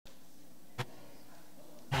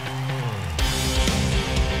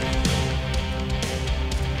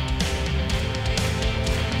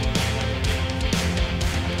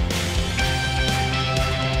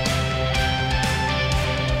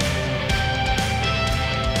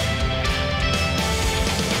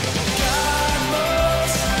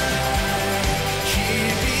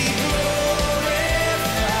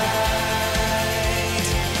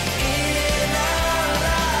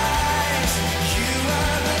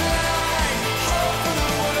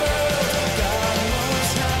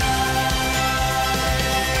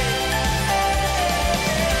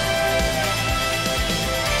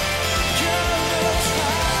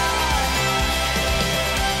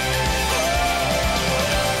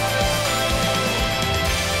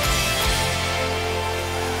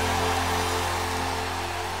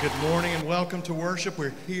Good morning and welcome to worship.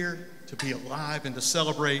 We're here to be alive and to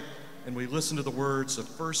celebrate, and we listen to the words of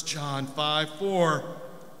 1 John 5:4.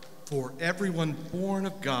 For everyone born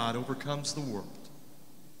of God overcomes the world.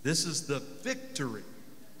 This is the victory.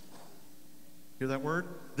 Hear that word?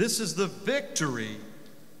 This is the victory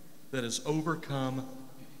that has overcome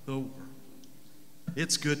the world.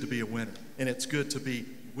 It's good to be a winner, and it's good to be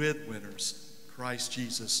with winners. Christ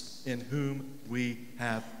Jesus, in whom we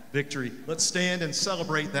have victory. Let's stand and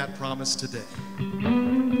celebrate that promise today.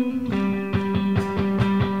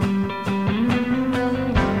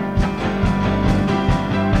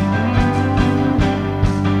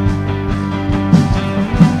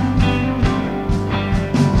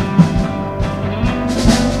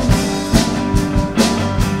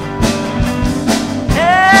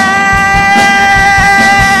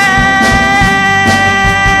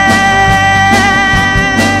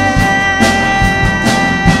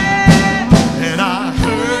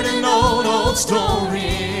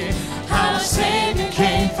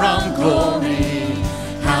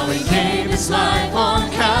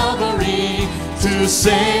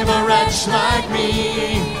 Save a wretch like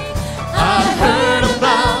me. I heard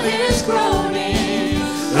about his groaning,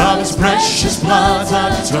 of his precious blood's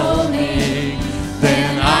atoning.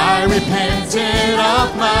 Then I repented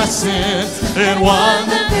of my sins and won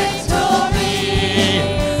the victory.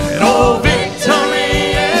 And oh,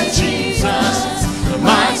 victory in Jesus,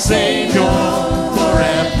 my Savior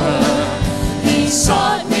forever. He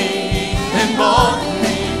sought me and bought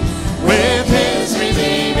me with his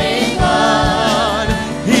redeeming blood.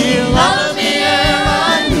 Loved me ere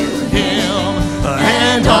I knew him,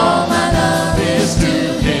 and all my love is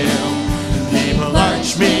to him. He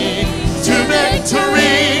plunged me to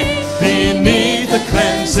victory beneath the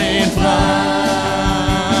cleansing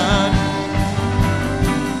flood.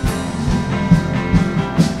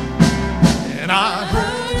 And I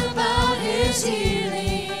heard about his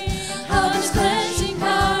healing, how his cleansing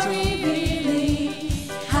power revealing,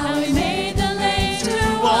 how he made the lame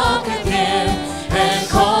to walk again, and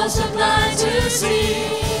caused the blind to see.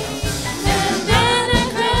 And then I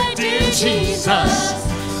cried, dear Jesus,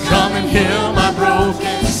 come and heal my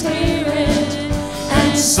broken spirit.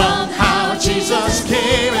 And somehow Jesus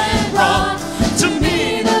came and brought to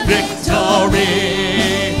me the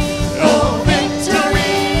victory. Oh,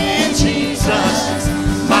 victory in Jesus,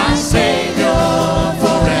 my Savior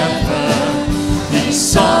forever. He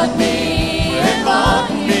sought me and bought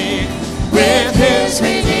me with his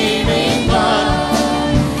redeeming blood.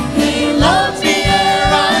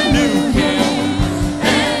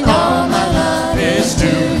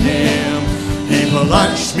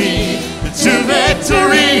 Plunged me to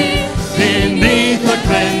victory beneath the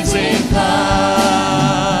cleansing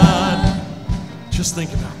flood. Just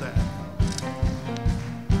think about that.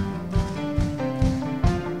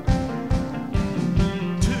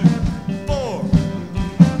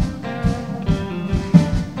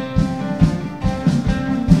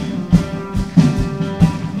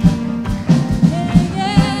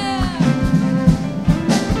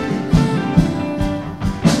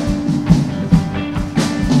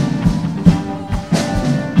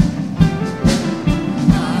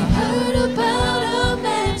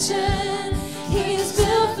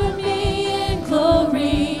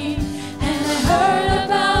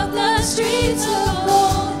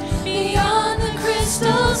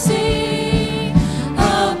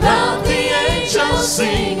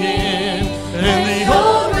 Singing and the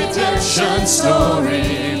old redemption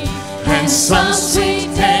story, and some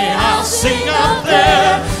sweet day I'll sing up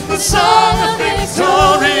there the song of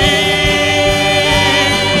victory.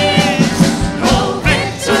 Oh,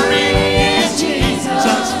 victory in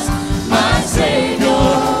Jesus, my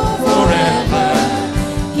Savior forever.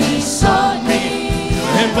 He sought me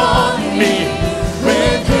and bought me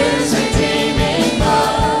with his redeeming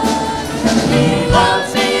blood. He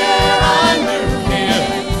loves me.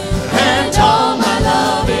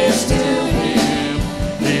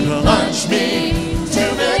 Me to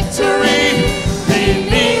victory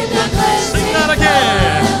beneath the cleansing. Sing that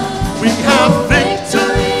again. We have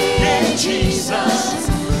victory in Jesus,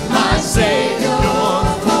 my Savior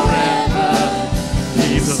forever.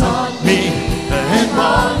 He sought me and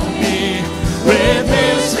bought me with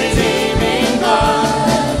his redeeming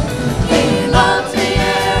blood. He loved me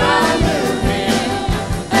ere I knew him,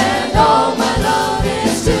 and all my love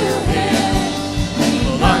is to him. He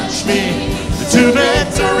plunged me to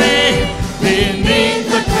victory beneath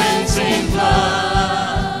the cleansing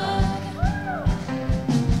blood.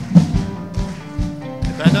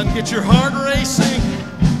 If that doesn't get your heart racing,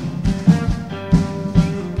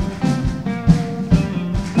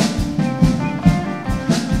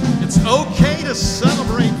 it's okay to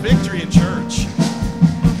celebrate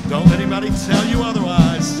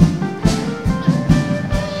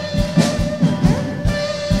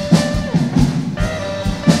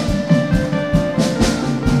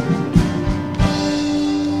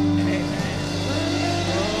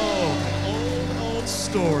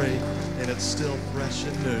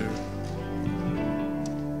fresh and new.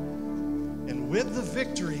 And with the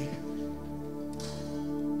victory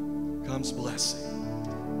comes blessing.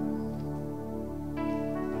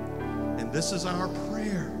 And this is our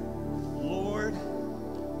prayer. Lord,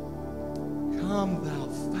 come thou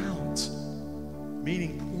fount,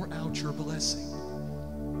 meaning pour out your blessing.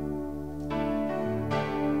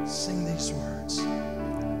 Sing these words.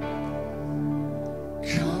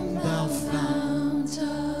 Come thou fount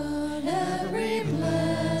of every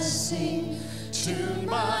blessing, tune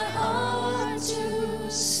my heart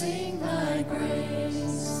to sing thy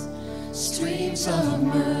grace. Streams of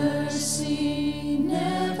mercy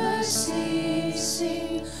never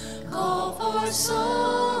ceasing, call for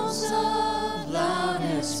souls of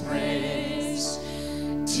loudest praise.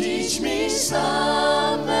 Teach me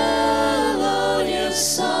some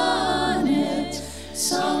melodious sonnet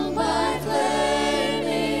sung by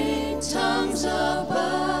flaming tongues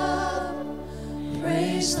above.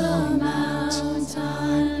 Praise the mount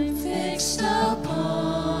I'm fixed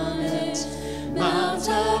upon it, mount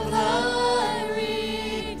of thy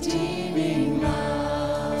redeeming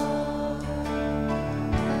love.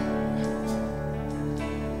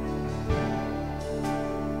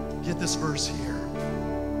 Get this verse here.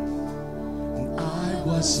 And I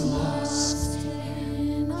was lost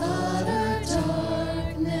In utter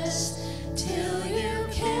darkness, till you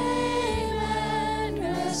came and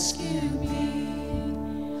rescued me.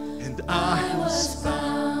 and I was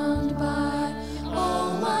bound by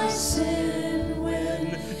all my sin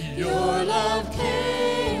when your love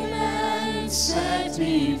came and set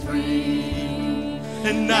me free.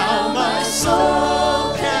 and Now my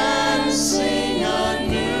soul can sing a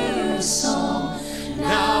new song.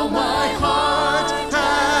 Now my heart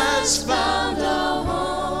has found a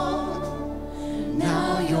home.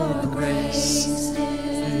 Now your grace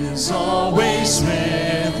is always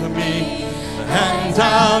with me, and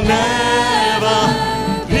I'll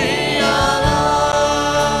never be alone.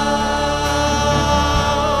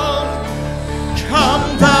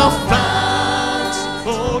 Come thou fount,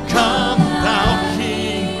 oh come thou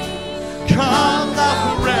King, come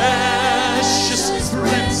thou precious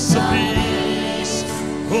Prince of Peace.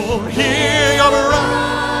 Oh, hear your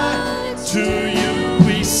bride, to you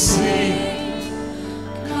we sing.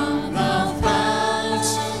 Come thou fount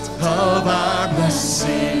Of our blessing,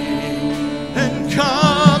 and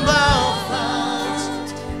come thou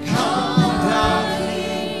fount, come thou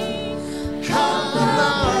King, come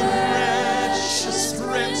thou precious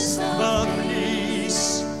Prince of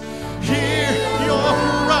Peace. Hear your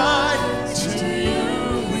bride, to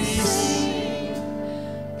you we sing.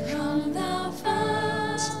 Come thou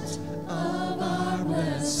fount of our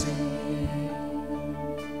blessing.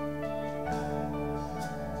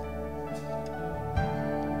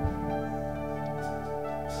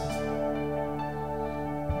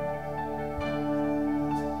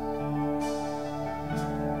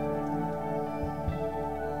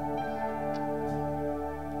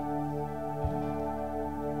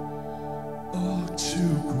 Oh,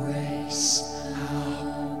 to grace,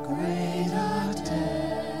 How great a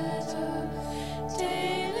debtor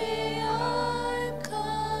daily I'm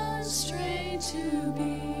constrained to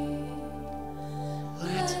be.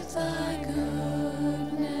 Let thy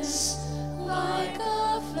goodness, like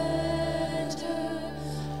a fetter,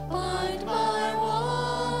 bind my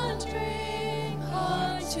wandering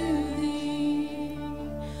heart to thee.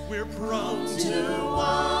 we're prone To to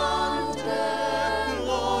wander,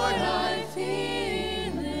 Lord, I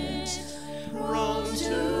feel it. Prone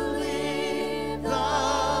to leave the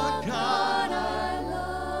God I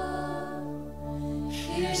love.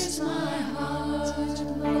 Here's my heart,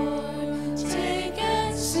 Lord, take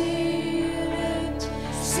and seal it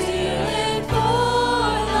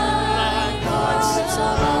for thy courts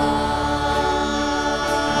above.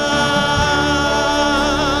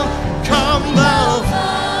 come thou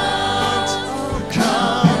Fount,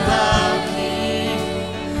 come thou King,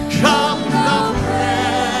 come thou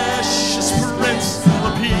precious Prince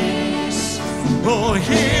of Peace. Oh,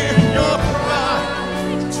 hear your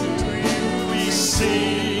cry, to you we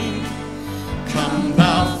sing. Come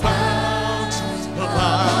thou fount of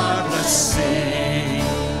our blessing.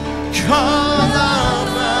 Come thou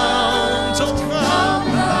fount, oh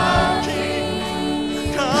come thou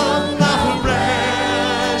King, come thou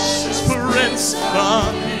precious Prince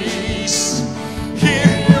of Peace. Hear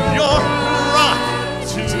your cry,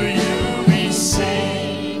 to you we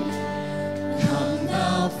sing. come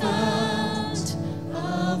thou fount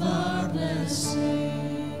of our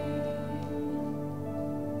blessing.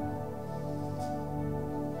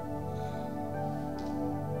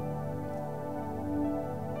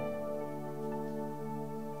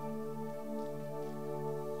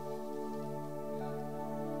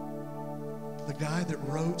 the guy that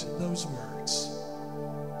wrote those words,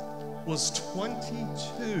 was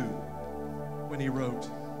 22 when he wrote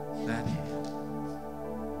that hymn.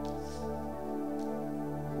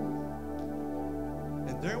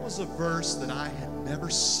 And there was a verse that I had never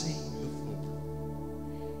seen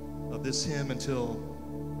before of this hymn until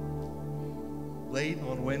late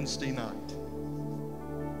on Wednesday night.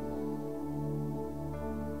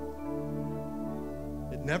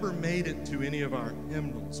 It never made it to any of our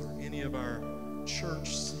hymnals or any of our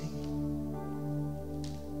church singing.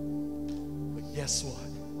 But guess what?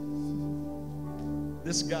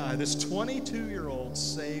 This guy, this 22-year-old,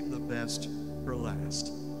 saved the best for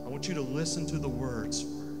last. I want you to listen to the words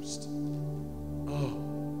first. Oh,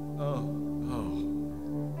 oh, oh.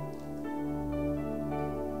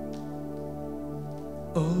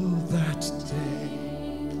 Oh, that day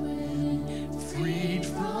when freed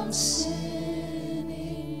from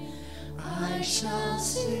sin, I shall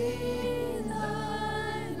see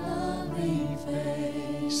thy lovely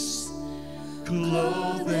face,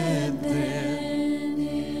 clothed then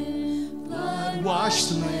in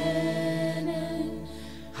blood-washed linen.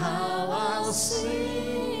 How I'll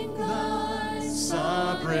sing thy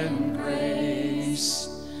sovereign grace.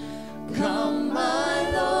 Come,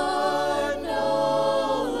 my Lord,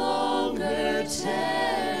 no longer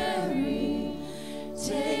tarry.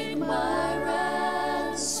 Take my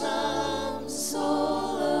ransom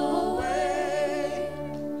soul away.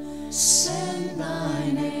 Send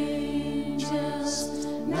thine angels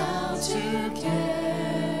now to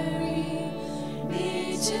carry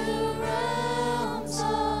me to realms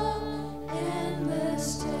of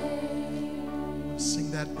endless day. Sing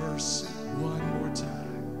that verse one more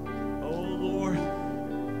time. Oh Lord,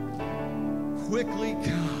 quickly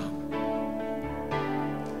come.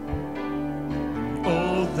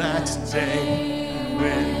 Oh, that day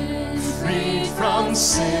when freed from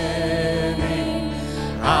sinning,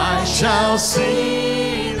 I shall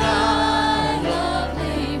see thy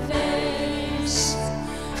lovely face,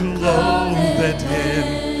 clothed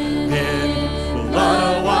in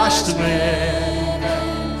blood-washed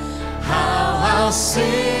linen. How I'll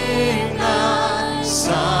sing thy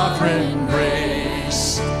sovereign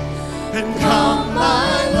grace. And come,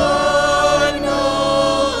 my Lord,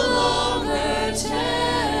 no longer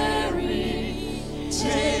tarry.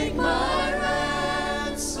 Take my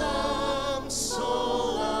ransom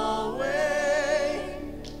soul away.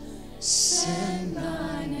 Send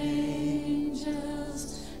thine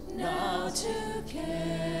angels now to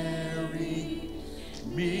carry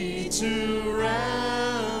me to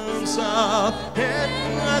realms of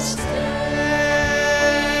endless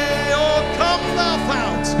day. Oh, come thou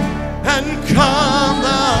fount, and come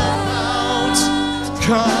thou fount,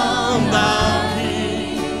 come thou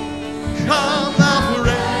King, come thou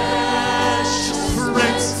precious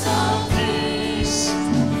Prince of Peace.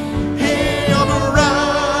 He of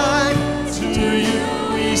right, to you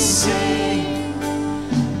we sing.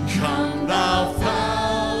 Come thou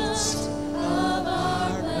fount of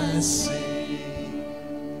our blessing.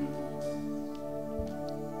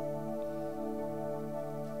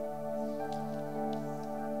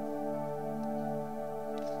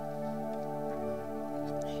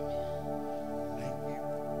 Thank you,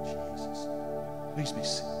 Jesus. Please be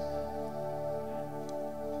seated.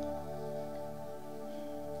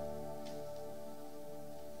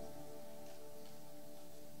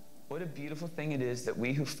 What a beautiful thing it is that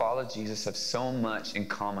we who follow Jesus have so much in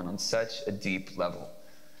common on such a deep level.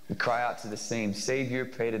 We cry out to the same Savior,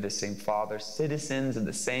 pray to the same Father, citizens of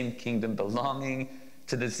the same kingdom, belonging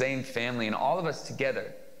to the same family, and all of us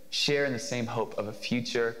together share in the same hope of a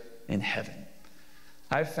future in heaven.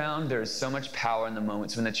 I've found there is so much power in the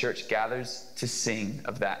moments when the church gathers to sing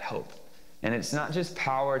of that hope. And it's not just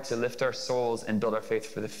power to lift our souls and build our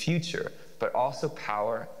faith for the future, but also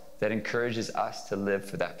power that encourages us to live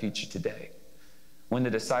for that future today. When the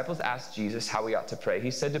disciples asked Jesus how we ought to pray,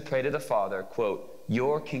 he said to pray to the Father, quote,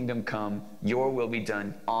 "Your kingdom come, your will be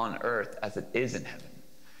done on earth as it is in heaven."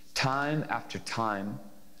 Time after time,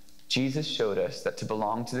 Jesus showed us that to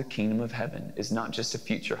belong to the kingdom of heaven is not just a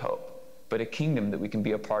future hope, but a kingdom that we can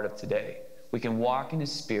be a part of today. We can walk in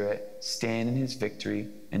his spirit, stand in his victory,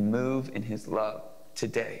 and move in his love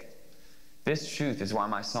today. This truth is why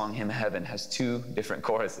my song, Hymn of Heaven, has two different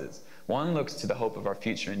choruses. One looks to the hope of our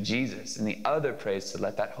future in Jesus, and the other prays to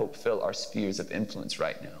let that hope fill our spheres of influence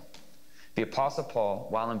right now. The Apostle Paul,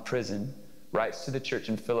 while in prison, writes to the church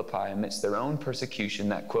in Philippi amidst their own persecution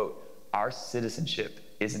that, quote, "Our citizenship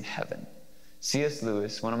is in heaven." C.S.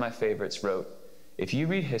 Lewis, one of my favorites, wrote, "If you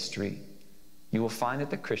read history, you will find that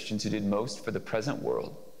the Christians who did most for the present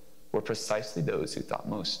world were precisely those who thought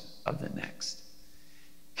most of the next."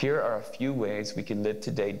 Here are a few ways we can live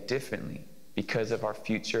today differently because of our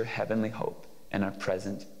future heavenly hope and our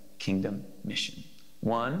present kingdom mission.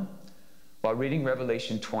 1, while reading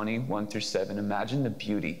Revelation 20, 1-7, imagine the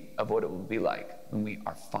beauty of what it will be like when we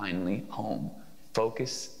are finally home.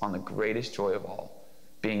 Focus on the greatest joy of all,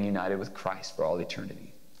 being united with Christ for all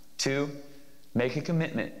eternity. 2, make a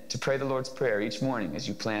commitment to pray the Lord's Prayer each morning as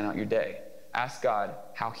you plan out your day. Ask God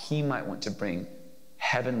how He might want to bring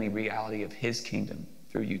heavenly reality of His kingdom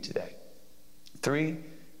through you today. 3,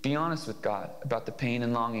 be honest with God about the pain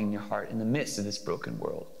and longing in your heart in the midst of this broken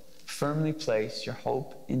world. Firmly place your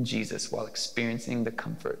hope in Jesus while experiencing the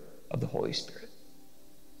comfort of the Holy Spirit.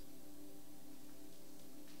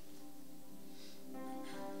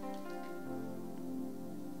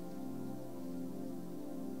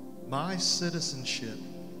 My citizenship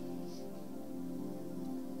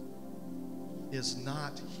is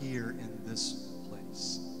not here in this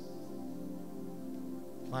place.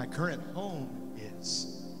 My current home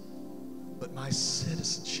is, but my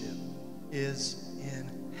citizenship is in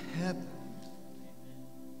heaven.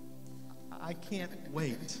 I can't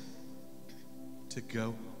wait to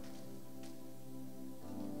go home.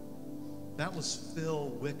 That was Phil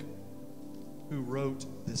Wickham who wrote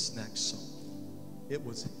this next song. It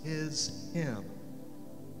was his hymn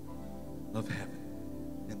of heaven,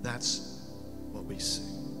 and that's what we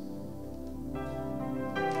sing.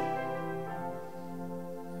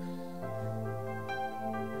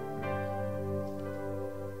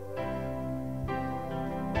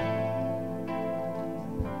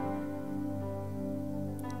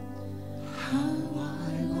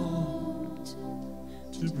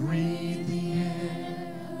 To breathe the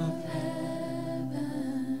air of heaven,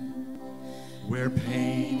 where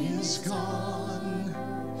pain is gone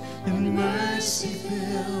and mercy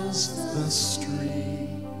fills the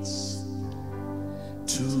streets,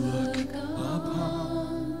 to look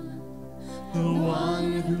upon the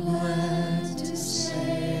one who bled to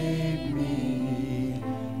save me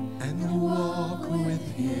and walk with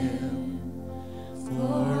Him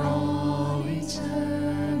for all eternity.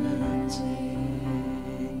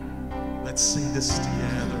 Let's sing this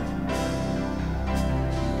together.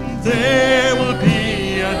 There will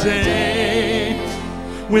be a day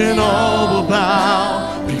when all will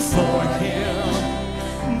bow before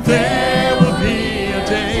Him. There will be a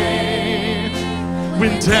day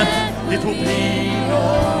when death, it will be no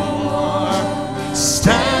more.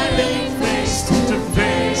 Standing face to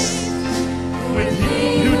face with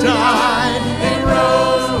He who died and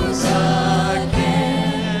rose again.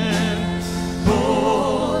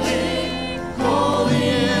 Holy, holy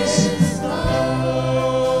is the Lord.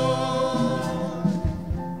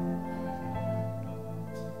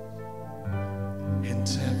 In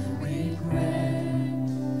every prayer,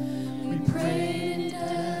 we prayed in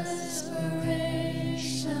desperation.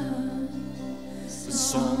 The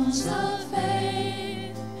songs of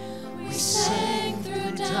faith we sang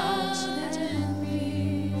through doubt and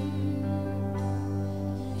fear.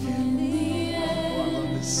 In the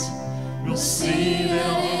end, we'll see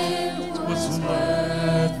that it was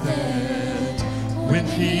worth it when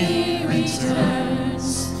He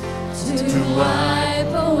returns to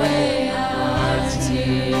wipe away our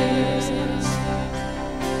tears.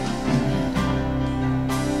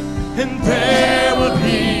 And there will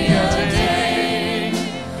be a day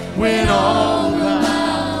when all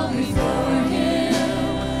bow before Him.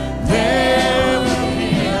 There will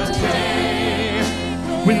be a day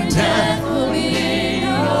when death will be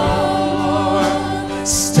no more.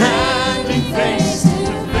 Standing face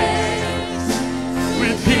to face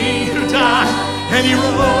with He who died and He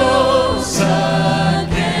rose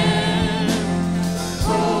again.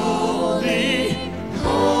 Holy,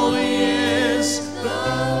 holy is the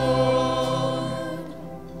Lord.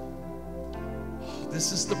 Oh, this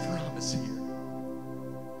is the promise here.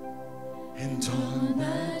 And on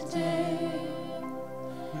that day,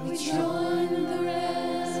 we'll join the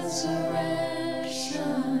resurrection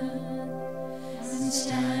and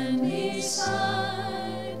stand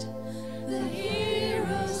beside the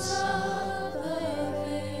heroes of the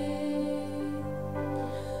faith.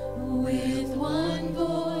 With one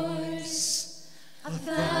voice,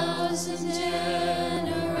 1,000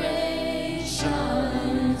 generations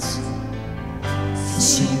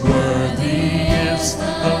sing, worthy is the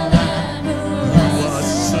Lamb who was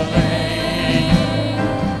slain.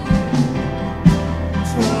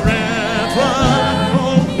 Forever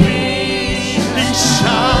we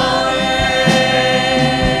shall reign,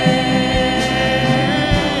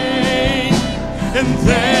 and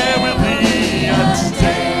there will be a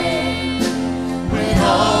day when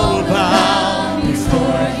all will bow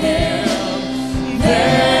before Him.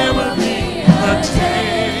 There will be a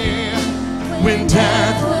day when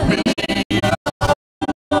death will be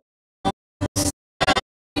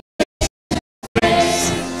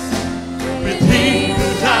with He who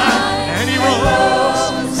died and He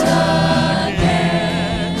rose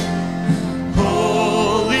again.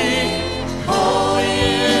 Holy, holy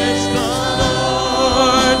is the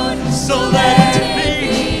Lord. So let it be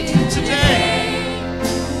today.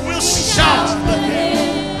 We'll shout the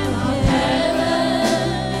hymn of heaven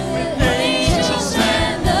with angels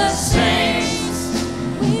and the saints.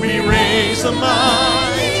 We raise a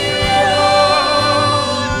mighty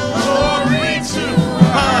glory to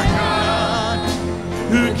our God,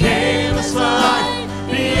 who gave us life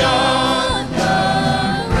beyond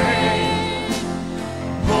the grave.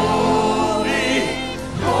 Holy,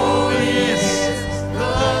 holy is the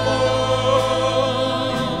Lord.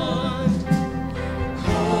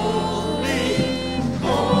 Holy,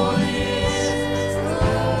 holy is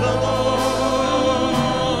the Lord.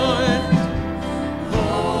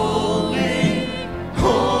 Holy,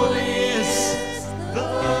 holy is the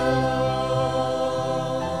Lord.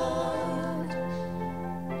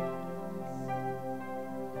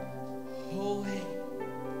 Holy,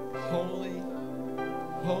 holy,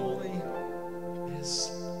 holy is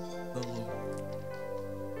the Lord.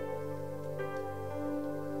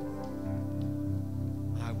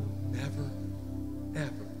 I will never,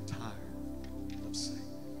 ever tire of saying,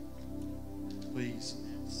 please.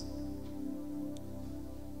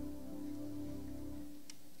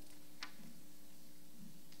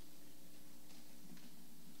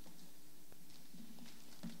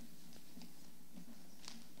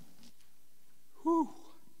 Whew.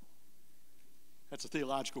 That's a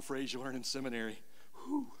theological phrase you learn in seminary.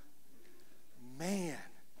 Whew. Man.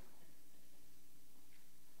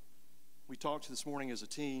 We talked this morning as a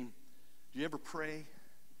team. Do you ever pray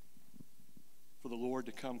for the Lord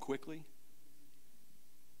to come quickly?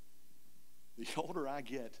 The older I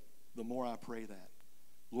get, the more I pray that.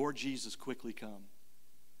 Lord Jesus, quickly come.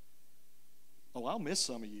 Oh, I'll miss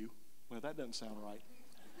some of you. Well, that doesn't sound right.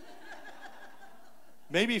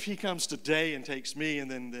 Maybe if He comes today and takes me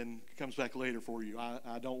and then comes back later for you,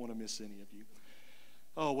 I don't want to miss any of you.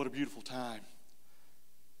 Oh, what a beautiful time.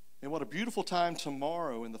 And what a beautiful time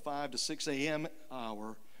tomorrow in the 5 to 6 a.m.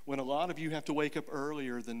 hour when a lot of you have to wake up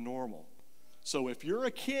earlier than normal. So if you're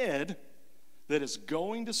a kid that is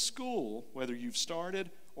going to school, whether you've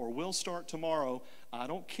started or will start tomorrow, I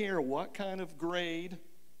don't care what kind of grade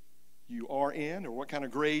you are in or what kind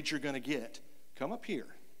of grade you're going to get. Come up here.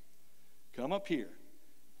 Come up here.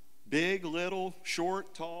 Big, little,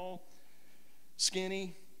 short, tall,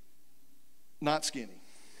 skinny, not skinny.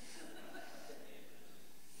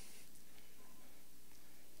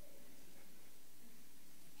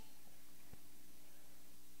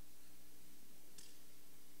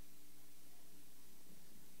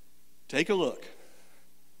 Take a look.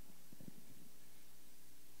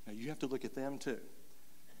 Now you have to look at them too.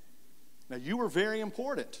 Now you are very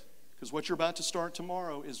important because what you're about to start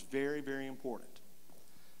tomorrow is very, very important.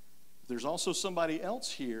 There's also somebody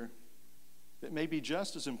else here that may be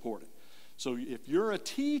just as important. So if you're a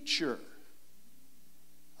teacher,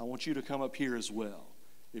 I want you to come up here as well.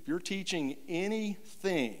 If you're teaching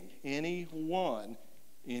anything, anyone's,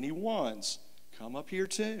 come up here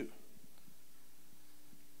too.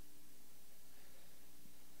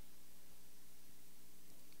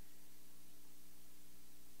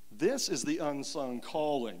 This is the unsung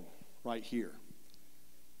calling right here.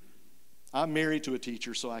 I'm married to a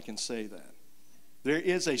teacher, so I can say that. There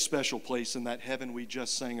is a special place in that heaven we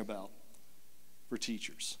just sang about for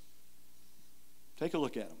teachers. Take a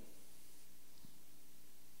look at them.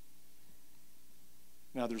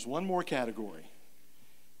 Now, there's one more category.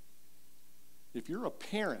 If you're a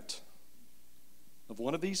parent of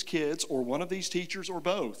one of these kids or one of these teachers or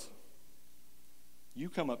both, you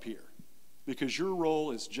come up here because your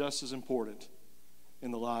role is just as important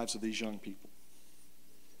in the lives of these young people.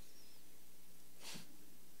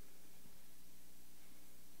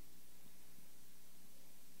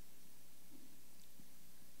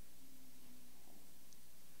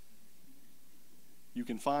 You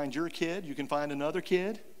can find your kid. You can find another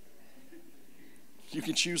kid. You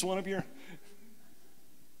can choose one of your...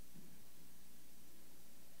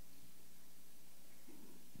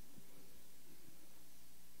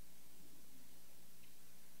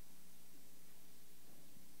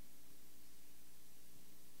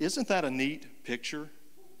 Isn't that a neat picture?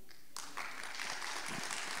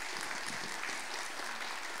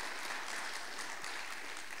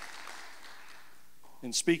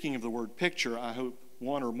 And speaking of the word picture, I hope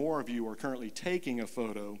one or more of you are currently taking a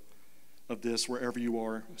photo of this wherever you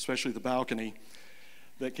are, especially the balcony,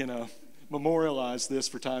 that can memorialize this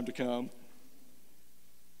for time to come.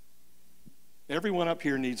 Everyone up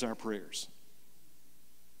here needs our prayers.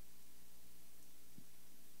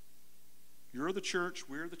 You're the church,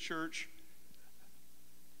 we're the church.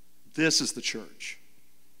 This is the church.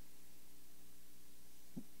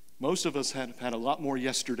 Most of us have had a lot more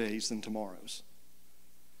yesterdays than tomorrows.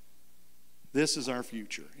 This is our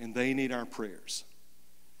future, and they need our prayers.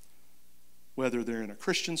 Whether they're in a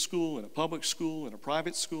Christian school, in a public school, in a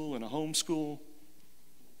private school, in a home school,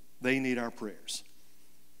 they need our prayers.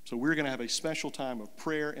 So we're going to have a special time of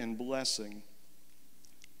prayer and blessing.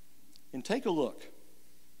 And take a look.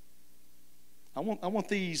 I want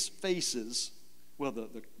these faces, well,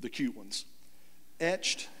 the cute ones,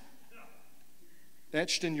 etched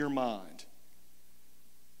in your mind,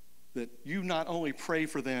 that you not only pray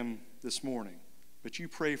for them this morning, but you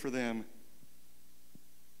pray for them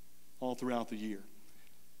all throughout the year.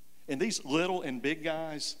 And these little and big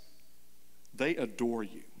guys, they adore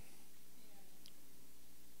you.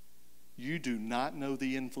 You do not know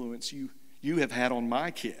the influence you have had on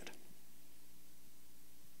my kid.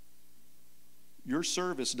 Your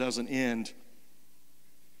service doesn't end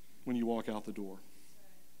when you walk out the door.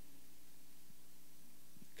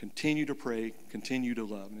 Continue to pray, continue to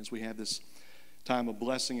love. And as we have this time of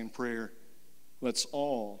blessing and prayer, let's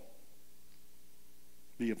all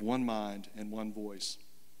be of one mind and one voice.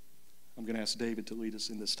 I'm going to ask David to lead us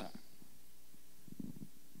in this time.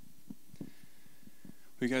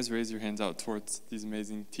 Will you guys raise your hands out towards these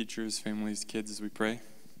amazing teachers, families, kids as we pray?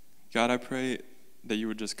 God, I pray that you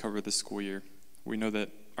would just cover this school year. We know that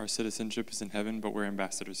our citizenship is in heaven, but we're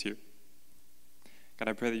ambassadors here. God,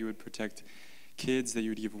 I pray that you would protect kids, that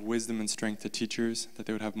you would give wisdom and strength to teachers, that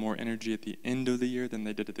they would have more energy at the end of the year than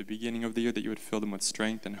they did at the beginning of the year, that you would fill them with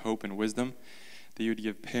strength and hope and wisdom, that you would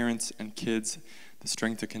give parents and kids the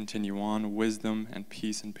strength to continue on, wisdom and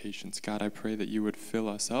peace and patience. God, I pray that you would fill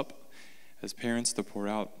us up as parents to pour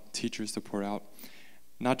out, teachers to pour out,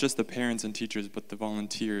 not just the parents and teachers, but the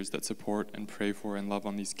volunteers that support and pray for and love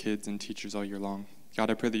on these kids and teachers all year long. God,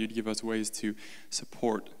 I pray that you'd give us ways to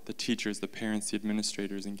support the teachers, the parents, the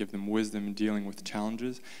administrators, and give them wisdom in dealing with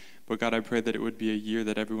challenges. But God, I pray that it would be a year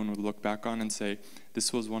that everyone would look back on and say,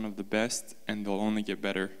 this was one of the best, and they'll only get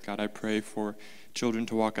better. God, I pray for children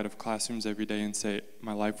to walk out of classrooms every day and say,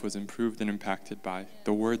 my life was improved and impacted by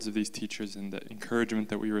the words of these teachers and the encouragement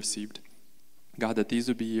that we received. God, that these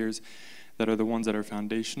would be years that are the ones that are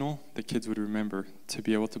foundational, that kids would remember to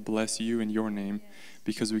be able to bless you in your name,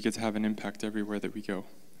 because we get to have an impact everywhere that we go.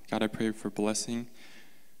 God, I pray for blessing,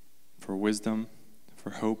 for wisdom,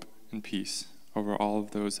 for hope and peace over all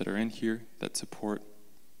of those that are in here that support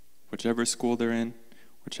whichever school they're in,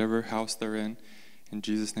 whichever house they're in. In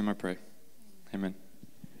Jesus' name I pray. Amen.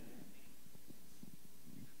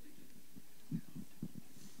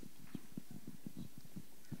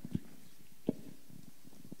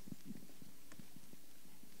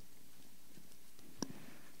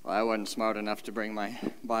 Well, I wasn't smart enough to bring my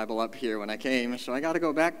Bible up here when I came, so I got to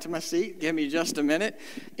go back to my seat. Give me just a minute.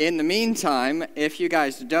 In the meantime, if you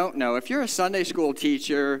guys don't know, if you're a Sunday school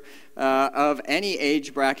teacher of any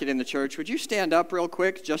age bracket in the church, would you stand up real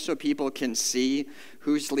quick just so people can see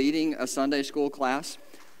who's leading a Sunday school class?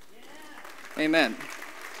 Yeah. Amen.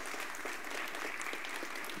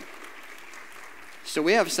 So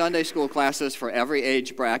we have Sunday school classes for every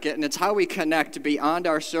age bracket, and it's how we connect beyond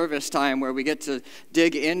our service time, where we get to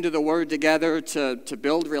dig into the Word together, to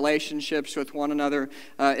build relationships with one another.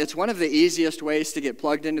 It's one of the easiest ways to get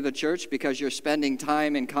plugged into the church, because you're spending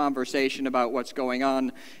time in conversation about what's going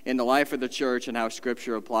on in the life of the church and how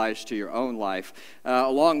Scripture applies to your own life.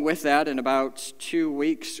 Along with that, in about 2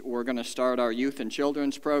 weeks, we're going to start our youth and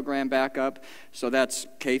children's program back up. So that's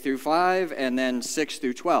K through 5 and then 6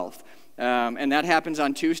 through 12. And that happens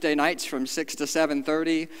on Tuesday nights from 6 to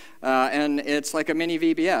 7:30, and it's like a mini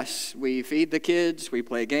VBS. We feed the kids, we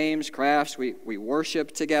play games, crafts, we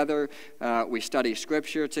worship together, we study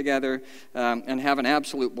Scripture together, and have an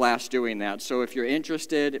absolute blast doing that. So if you're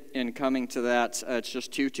interested in coming to that, it's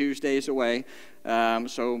just 2 Tuesdays away,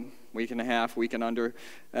 so week and a half, week and under.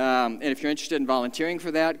 And if you're interested in volunteering for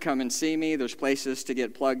that, come and see me. There's places to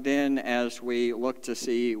get plugged in as we look to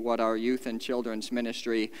see what our youth and children's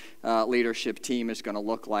ministry leadership team is going to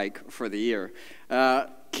look like for the year.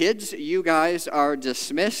 Kids, you guys are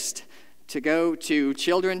dismissed to go to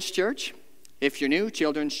Children's Church. If you're new,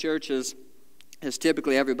 Children's Church is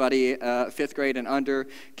typically everybody 5th grade and under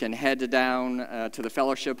can head down to the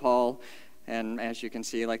fellowship hall. And as you can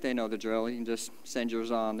see, like, they know the drill. You can just send yours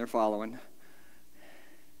on. They're following.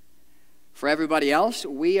 For everybody else,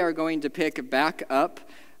 we are going to pick back up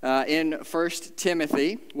in 1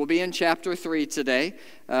 Timothy. We'll be in chapter 3 today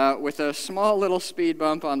with a small little speed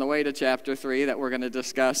bump on the way to chapter 3 that we're going to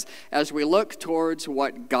discuss as we look towards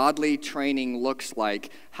what godly training looks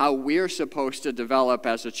like, how we're supposed to develop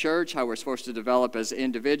as a church, how we're supposed to develop as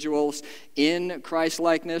individuals in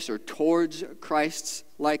Christ-likeness or towards Christ's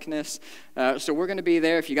likeness. So we're going to be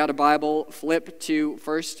there. If you got a Bible, flip to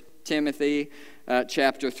 1 Timothy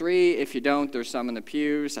chapter 3. If you don't, there's some in the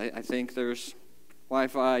pews. I think there's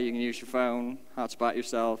Wi-Fi. You can use your phone, hotspot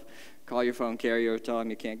yourself, call your phone carrier, tell them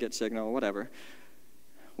you can't get signal, whatever.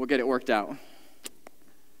 We'll get it worked out.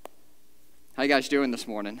 How you guys doing this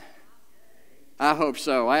morning? I hope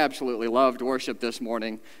so. I absolutely loved worship this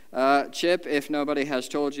morning. Chip, if nobody has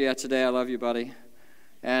told you yet today, I love you, buddy.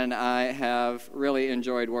 And I have really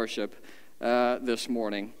enjoyed worship this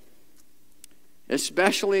morning.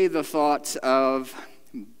 Especially the thought of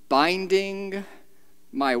binding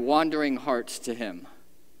my wandering hearts to him,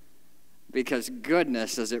 because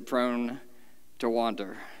goodness is it prone to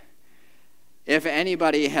wander. If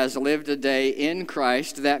anybody has lived a day in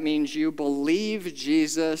Christ, that means you believe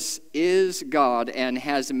Jesus is God and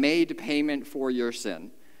has made payment for your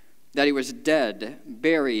sin, that he was dead,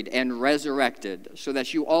 buried, and resurrected so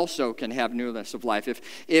that you also can have newness of life.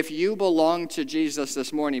 If you belong to Jesus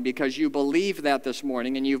this morning because you believe that this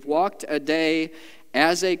morning and you've walked a day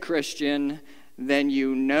as a Christian, then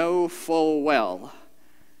you know full well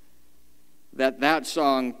that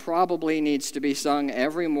song probably needs to be sung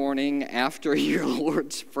every morning after your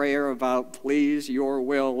Lord's Prayer about, please, your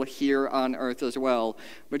will here on earth as well.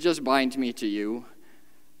 But just bind me to you.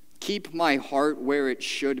 Keep my heart where it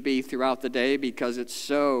should be throughout the day, because it's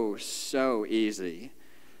so easy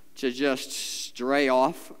to just stray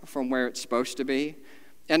off from where it's supposed to be.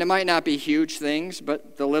 And it might not be huge things,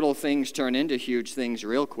 but the little things turn into huge things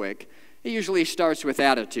real quick. It usually starts with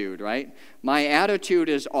attitude, right? My attitude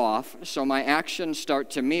is off, so my actions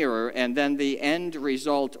start to mirror, and then the end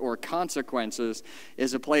result or consequences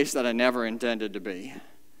is a place that I never intended to be.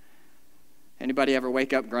 Anybody ever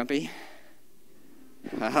wake up grumpy?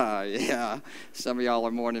 Yeah, some of y'all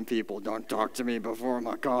are morning people. Don't talk to me before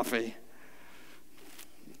my coffee.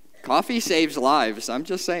 Coffee saves lives, I'm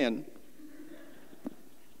just saying.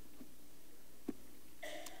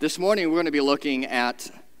 This morning we're going to be looking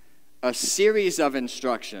at a series of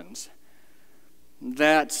instructions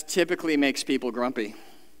that typically makes people grumpy.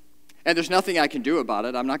 And there's nothing I can do about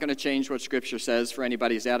it. I'm not going to change what Scripture says for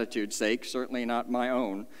anybody's attitude's sake, certainly not my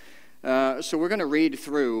own. So we're going to read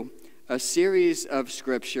through a series of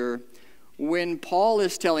Scripture when Paul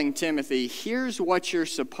is telling Timothy, here's what you're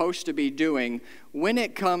supposed to be doing when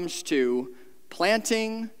it comes to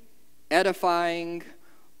planting, edifying,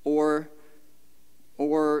 or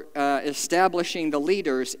establishing the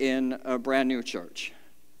leaders in a brand new church.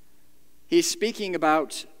 He's speaking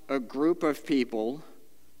about a group of people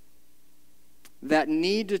that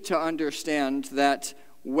need to understand that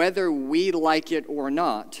whether we like it or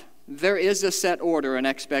not, there is a set order and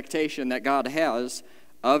expectation that God has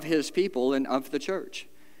of his people and of the church.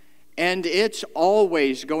 And it's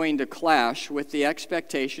always going to clash with the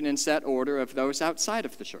expectation and set order of those outside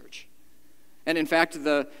of the church. And in fact,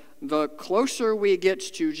 the closer we get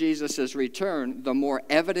to Jesus' return, the more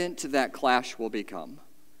evident that clash will become.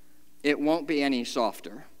 It won't be any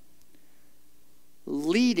softer.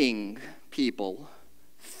 Leading people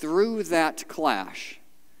through that clash,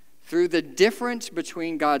 through the difference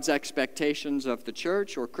between God's expectations of the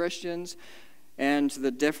church or Christians and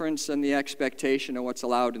the difference in the expectation of what's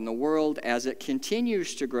allowed in the world, as it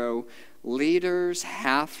continues to grow, leaders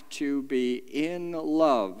have to be in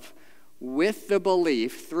love with the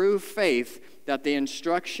belief through faith that the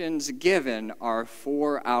instructions given are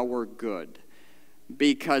for our good.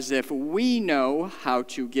 Because if we know how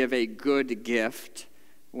to give a good gift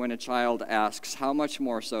when a child asks, how much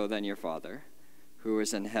more so than your Father who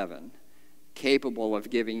is in heaven, capable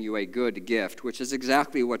of giving you a good gift, which is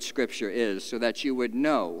exactly what Scripture is, so that you would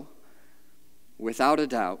know without a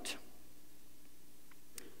doubt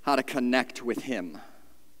how to connect with him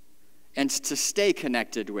and to stay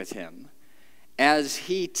connected with him as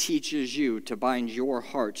he teaches you to bind your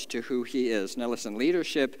hearts to who he is. Now listen,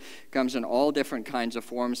 leadership comes in all different kinds of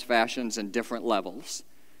forms, fashions, and different levels.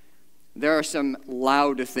 There are some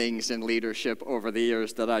loud things in leadership over the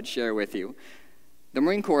years that I'd share with you. The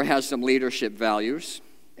Marine Corps has some leadership values.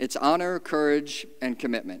 It's honor, courage, and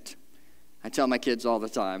commitment. I tell my kids all the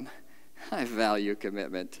time, I value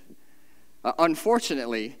commitment.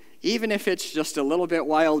 Unfortunately, even if it's just a little bit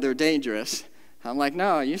wild or dangerous, I'm like,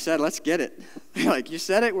 no, you said let's get it. Like, you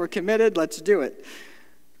said it, we're committed, let's do it.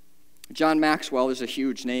 John Maxwell is a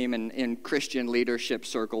huge name in Christian leadership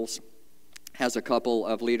circles. has a couple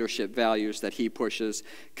of leadership values that he pushes: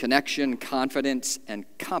 connection, confidence, and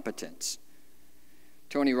competence.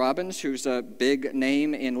 Tony Robbins, who's a big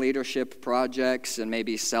name in leadership projects and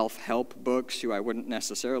maybe self-help books, who I wouldn't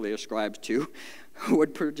necessarily ascribe to,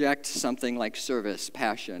 would project something like service,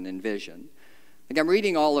 passion, and vision. Like, I'm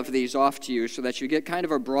reading all of these off to you so that you get kind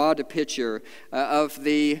of a broad picture of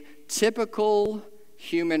the typical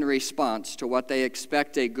human response to what they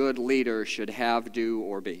expect a good leader should have, do,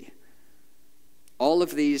 or be. All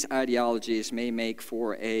of these ideologies may make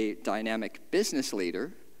for a dynamic business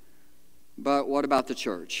leader, but what about the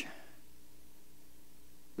church?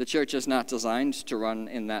 The church is not designed to run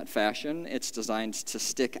in that fashion. It's designed to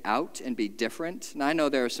stick out and be different. And I know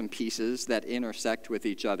there are some pieces that intersect with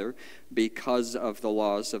each other because of the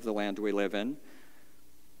laws of the land we live in.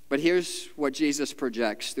 But here's what Jesus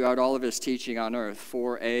projects throughout all of his teaching on earth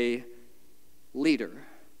for a leader: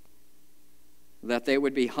 that they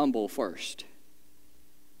would be humble first,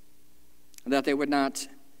 that they would not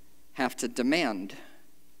have to demand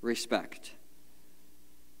respect,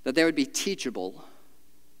 that they would be teachable,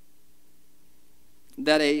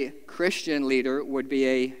 that a Christian leader would be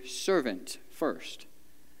a servant first,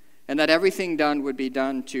 and that everything done would be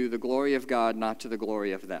done to the glory of God, not to the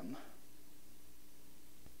glory of them.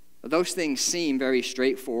 Those things seem very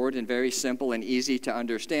straightforward and very simple and easy to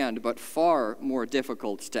understand, but far more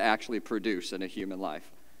difficult to actually produce in a human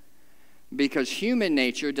life. Because human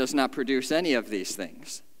nature does not produce any of these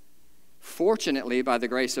things. Fortunately, by the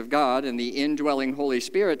grace of God and the indwelling Holy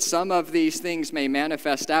Spirit, some of these things may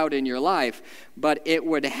manifest out in your life, but it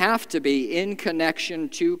would have to be in connection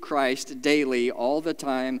to Christ daily, all the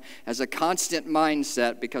time, as a constant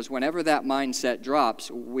mindset, because whenever that mindset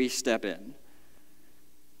drops, we step in.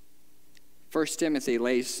 1 Timothy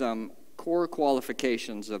lays some core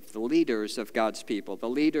qualifications of the leaders of God's people, the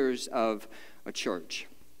leaders of a church,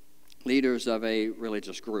 leaders of a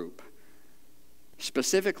religious group.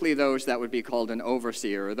 Specifically those that would be called an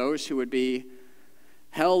overseer, or those who would be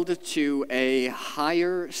held to a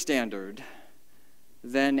higher standard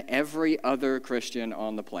than every other Christian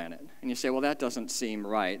on the planet. And you say, well, that doesn't seem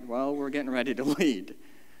right. Well, we're getting ready to lead.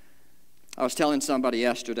 I was telling somebody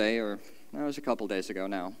yesterday, or that was a couple days ago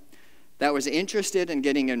now, that was interested in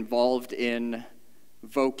getting involved in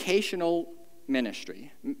vocational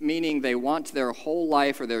ministry, meaning they want their whole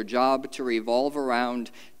life or their job to revolve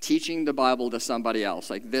around teaching the Bible to somebody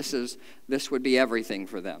else. Like this would be everything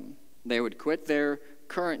for them. They would quit their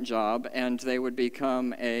current job and they would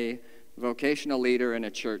become a vocational leader in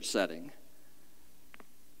a church setting.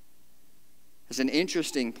 It's an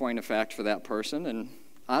interesting point of fact for that person, and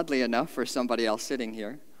oddly enough for somebody else sitting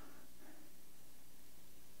here.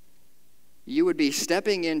 You would be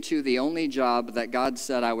stepping into the only job that God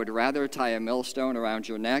said, I would rather tie a millstone around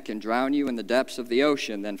your neck and drown you in the depths of the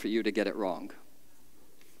ocean than for you to get it wrong.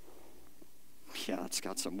 Yeah, it's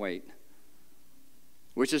got some weight.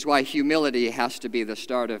 Which is why humility has to be the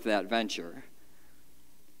start of that venture.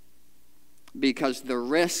 Because the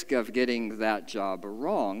risk of getting that job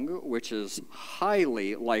wrong, which is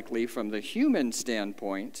highly likely from the human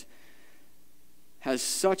standpoint, has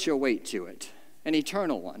such a weight to it, an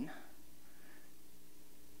eternal one.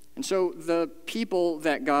 And so the people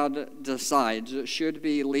that God decides should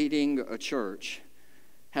be leading a church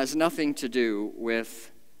has nothing to do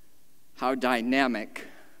with how dynamic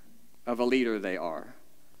of a leader they are.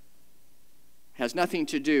 Has nothing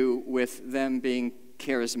to do with them being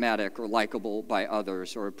charismatic or likable by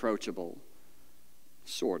others or approachable,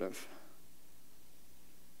 sort of.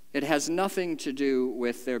 It has nothing to do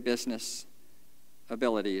with their business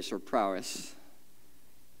abilities or prowess.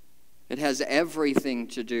 It has everything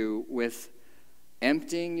to do with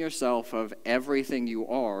emptying yourself of everything you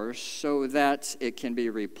are so that it can be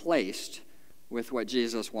replaced with what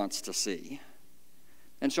Jesus wants to see.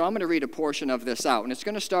 And so I'm going to read a portion of this out, and it's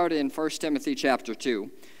going to start in 1 Timothy chapter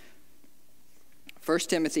 2. 1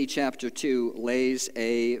 Timothy chapter 2 lays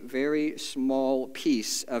a very small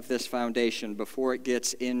piece of this foundation before it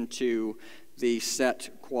gets into the set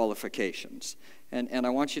qualifications. And I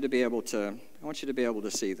want you to be able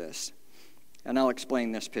to see this. And I'll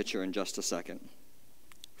explain this picture in just a second.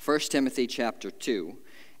 1 Timothy chapter 2.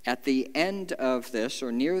 At the end of this,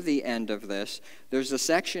 or near the end of this, there's a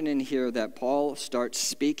section in here that Paul starts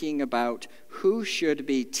speaking about who should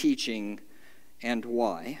be teaching and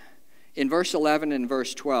why. In verse 11 and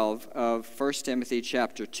verse 12 of 1 Timothy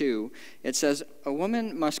chapter 2, it says, "A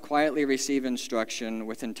woman must quietly receive instruction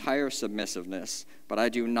with entire submissiveness, but I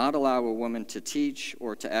do not allow a woman to teach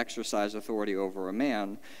or to exercise authority over a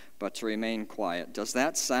man, but to remain quiet." Does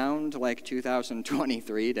that sound like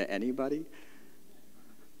 2023 to anybody?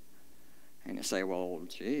 And you say, well,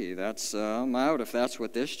 gee, I'm out if that's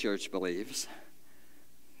what this church believes.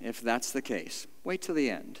 If that's the case, wait till the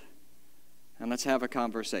end, and let's have a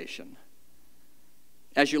conversation.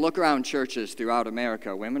 As you look around churches throughout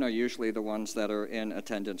America, women are usually the ones that are in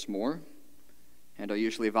attendance more and are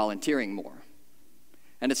usually volunteering more.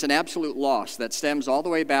 And it's an absolute loss that stems all the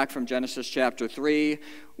way back from Genesis chapter 3,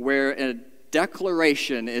 where a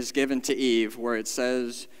declaration is given to Eve where it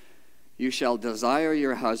says, "You shall desire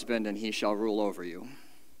your husband, and he shall rule over you."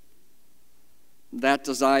 That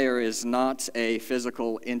desire is not a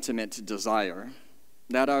physical, intimate desire.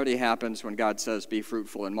 That already happens when God says, "Be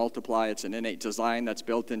fruitful and multiply." It's an innate design that's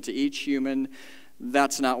built into each human.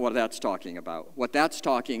 That's not what that's talking about. What that's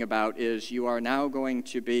talking about is you are now going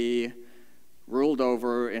to be ruled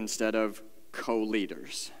over instead of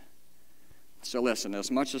co-leaders. So listen,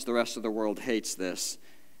 as much as the rest of the world hates this,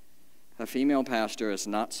 a female pastor is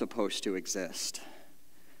not supposed to exist.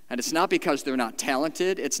 And it's not because they're not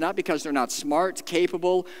talented. It's not because they're not smart,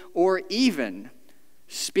 capable, or even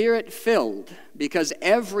Spirit-filled, because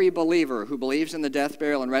every believer who believes in the death,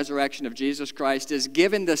 burial, and resurrection of Jesus Christ is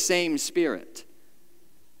given the same Spirit.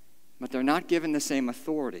 But they're not given the same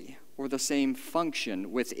authority or the same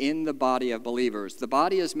function within the body of believers. The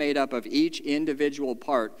body is made up of each individual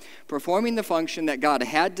part performing the function that God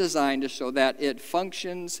had designed so that it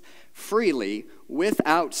functions freely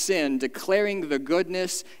without sin, declaring the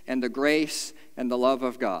goodness and the grace and the love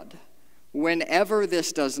of God. Whenever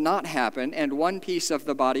this does not happen and one piece of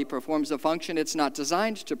the body performs a function it's not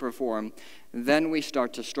designed to perform, then we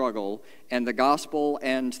start to struggle, and the gospel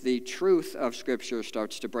and the truth of Scripture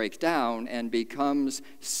starts to break down and becomes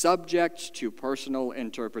subject to personal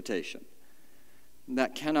interpretation.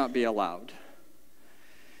 That cannot be allowed.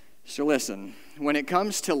 So listen, when it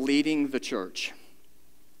comes to leading the church,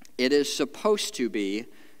 it is supposed to be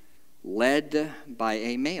led by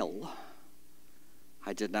a male.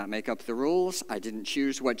 I did not make up the rules. I didn't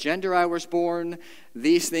choose what gender I was born.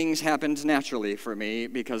 These things happened naturally for me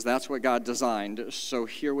because that's what God designed. So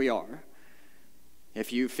here we are.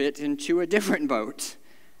 If you fit into a different boat,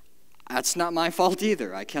 that's not my fault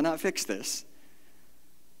either. I cannot fix this.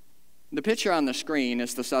 The picture on the screen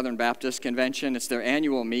is the Southern Baptist Convention. It's their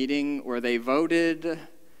annual meeting where they voted.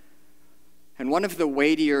 And one of the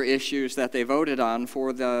weightier issues that they voted on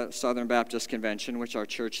for the Southern Baptist Convention, which our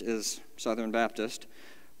church is Southern Baptist,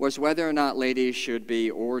 was whether or not ladies should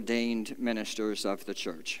be ordained ministers of the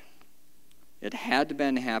church. It had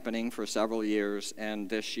been happening for several years, and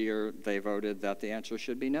this year they voted that the answer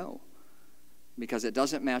should be no, because it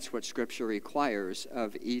doesn't match what Scripture requires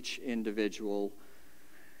of each individual.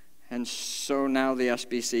 And so now the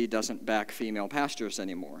SBC doesn't back female pastors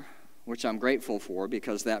anymore, which I'm grateful for,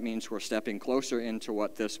 because that means we're stepping closer into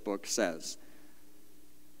what this book says.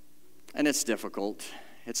 And it's difficult.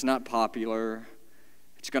 It's not popular.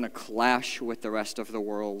 It's going to clash with the rest of the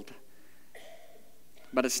world.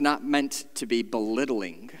 But it's not meant to be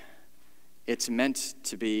belittling. It's meant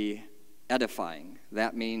to be edifying.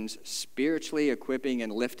 That means spiritually equipping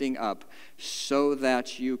and lifting up so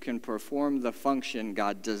that you can perform the function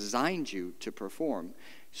God designed you to perform.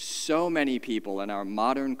 So many people in our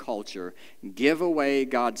modern culture give away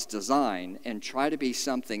God's design and try to be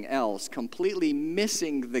something else, completely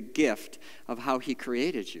missing the gift of how He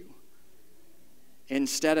created you.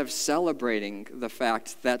 Instead of celebrating the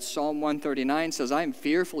fact that Psalm 139 says, "I am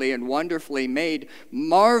fearfully and wonderfully made.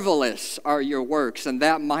 Marvelous are your works," and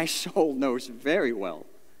that my soul knows very well.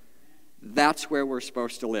 That's where we're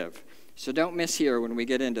supposed to live. So don't mishear when we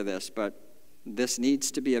get into this, but this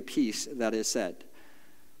needs to be a piece that is said.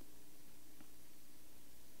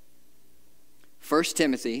 1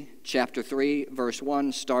 Timothy chapter 3, verse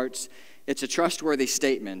 1 starts, it's a trustworthy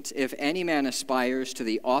statement. "If any man aspires to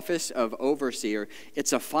the office of overseer,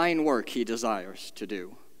 it's a fine work he desires to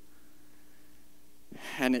do."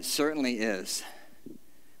 And it certainly is.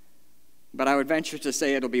 But I would venture to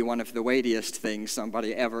say it'll be one of the weightiest things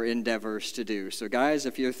somebody ever endeavors to do. So guys,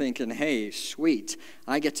 if you're thinking, "Hey, sweet,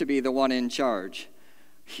 I get to be the one in charge,"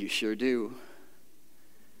 you sure do.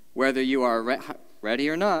 Whether you are ready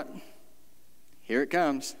or not, here it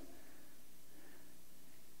comes.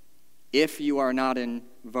 If you are not in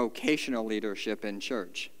vocational leadership in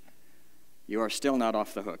church, you are still not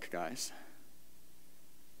off the hook, guys.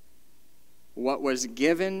 What was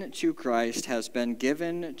given to Christ has been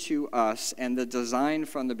given to us, and the design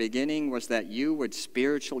from the beginning was that you would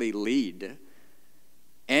spiritually lead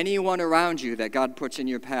anyone around you that God puts in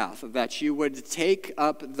your path, that you would take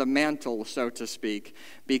up the mantle, so to speak,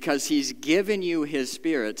 because He's given you His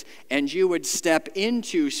Spirit, and you would step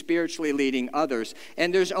into spiritually leading others.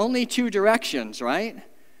 And there's only two directions, right?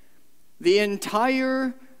 The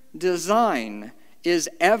entire design is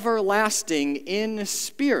everlasting in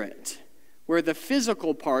spirit, where the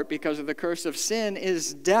physical part, because of the curse of sin,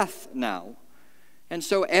 is death now. And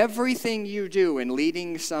so everything you do in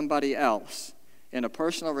leading somebody else, in a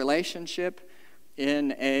personal relationship,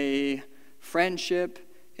 in a friendship,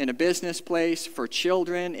 in a business place, for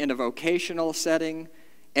children, in a vocational setting,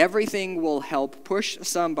 everything will help push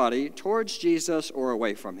somebody towards Jesus or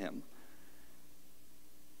away from him.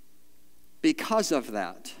 Because of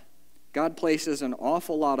that, God places an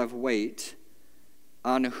awful lot of weight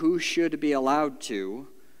on who should be allowed to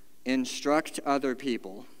instruct other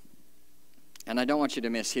people. And I don't want you to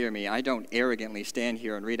mishear me. I don't arrogantly stand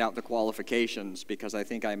here and read out the qualifications because I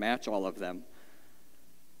think I match all of them.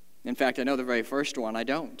 In fact, I know the very first one, I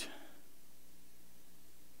don't.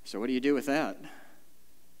 So what do you do with that?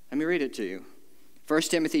 Let me read it to you. 1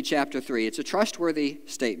 Timothy chapter 3. It's a trustworthy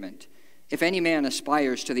statement. If any man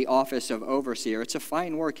aspires to the office of overseer, it's a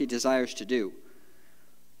fine work he desires to do.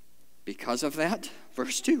 Because of that,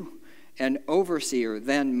 verse 2, an overseer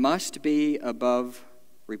then must be above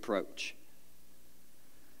reproach.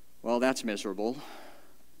 Well, that's miserable.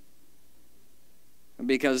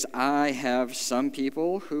 Because I have some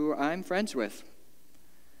people who I'm friends with,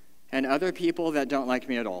 and other people that don't like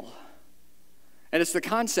me at all. And it's the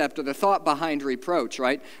concept or the thought behind reproach,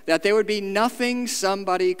 right? That there would be nothing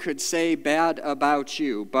somebody could say bad about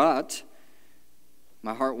you, but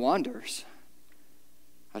my heart wanders.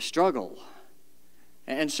 I struggle.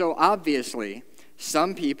 And so obviously,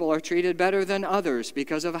 some people are treated better than others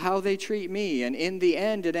because of how they treat me. And in the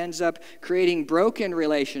end, it ends up creating broken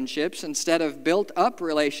relationships instead of built up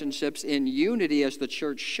relationships in unity as the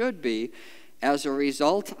church should be. As a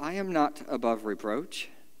result, I am not above reproach.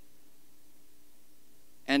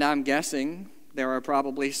 And I'm guessing there are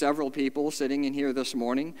probably several people sitting in here this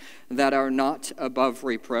morning that are not above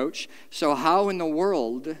reproach. So how in the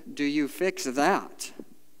world do you fix that?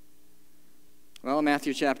 Well,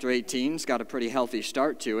 Matthew chapter 18's got a pretty healthy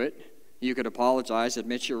start to it. You could apologize,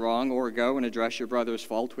 admit you're wrong, or go and address your brother's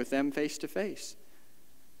fault with them face to face.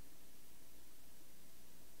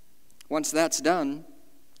 Once that's done,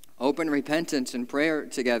 open repentance and prayer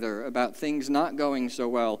together about things not going so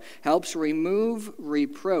well helps remove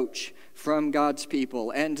reproach from God's people,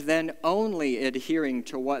 and then only adhering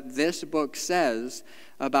to what this book says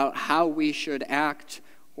about how we should act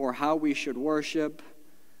or how we should worship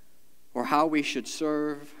or how we should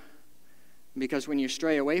serve, because when you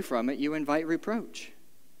stray away from it, you invite reproach.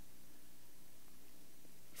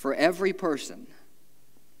 For every person,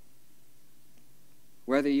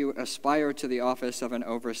 whether you aspire to the office of an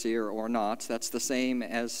overseer or not, that's the same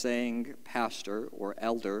as saying pastor or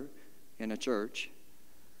elder in a church.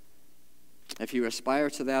 If you aspire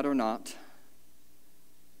to that or not,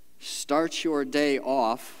 start your day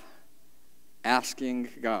off asking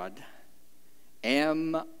God,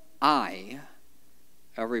 am I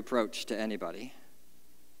a reproach to anybody?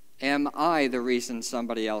 Am I the reason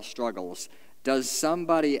somebody else struggles? Does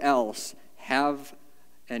somebody else have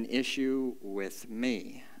an issue with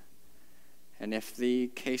me? And if the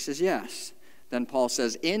case is yes, then Paul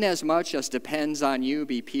says, inasmuch as depends on you,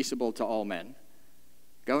 be peaceable to all men.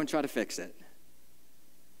 Go and try to fix it.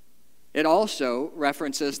 It also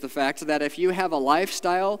references the fact that if you have a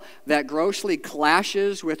lifestyle that grossly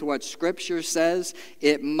clashes with what Scripture says,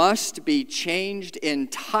 it must be changed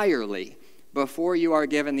entirely before you are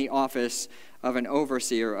given the office of an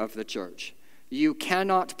overseer of the church. You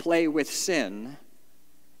cannot play with sin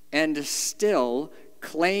and still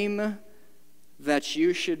claim that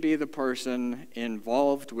you should be the person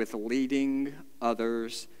involved with leading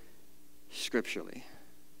others scripturally.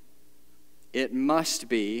 It must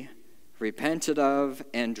be repented of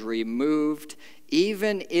and removed,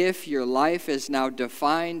 even if your life is now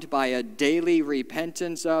defined by a daily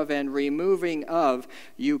repentance of and removing of.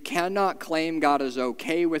 You cannot claim God is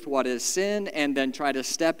okay with what is sin and then try to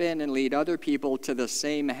step in and lead other people to the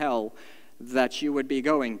same hell that you would be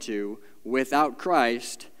going to without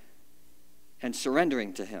Christ and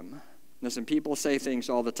surrendering to him. Listen, people say things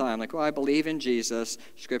all the time like, well, I believe in Jesus.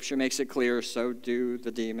 Scripture makes it clear, so do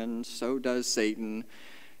the demons, so does Satan.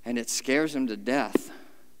 And it scares them to death.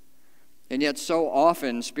 And yet so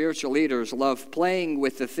often spiritual leaders love playing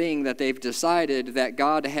with the thing that they've decided that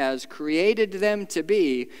God has created them to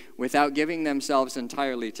be without giving themselves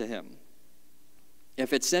entirely to him.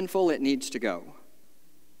 If it's sinful, it needs to go.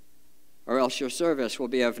 Or else your service will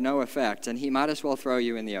be of no effect, and he might as well throw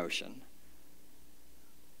you in the ocean.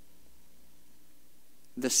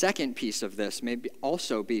 The second piece of this may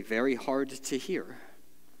also be very hard to hear.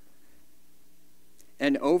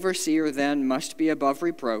 An overseer then must be above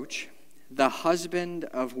reproach, the husband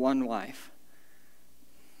of one wife.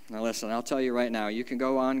 Now listen, I'll tell you right now, you can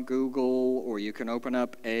go on Google or you can open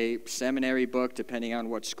up a seminary book depending on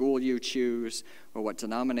what school you choose or what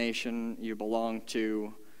denomination you belong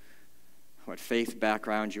to, what faith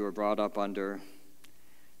background you were brought up under,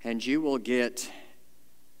 and you will get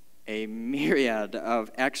a myriad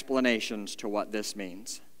of explanations to what this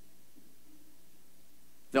means.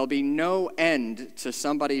 There'll be no end to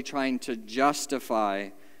somebody trying to justify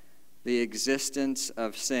the existence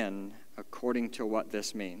of sin according to what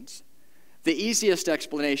this means. The easiest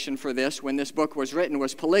explanation for this when this book was written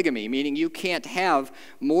was polygamy, meaning you can't have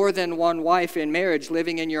more than one wife in marriage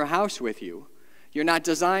living in your house with you. You're not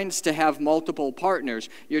designed to have multiple partners.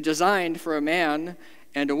 You're designed for a man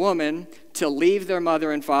and a woman to leave their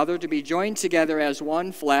mother and father, to be joined together as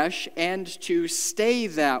one flesh, and to stay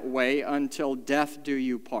that way until death do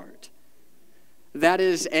you part. That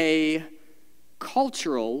is a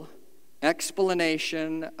cultural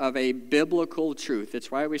explanation of a biblical truth.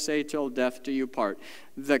 It's why we say till death do you part.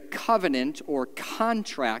 The covenant or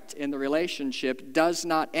contract in the relationship does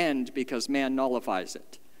not end because man nullifies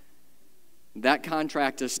it. That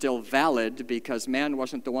contract is still valid because man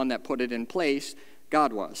wasn't the one that put it in place,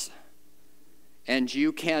 God was. And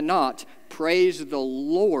you cannot, praise the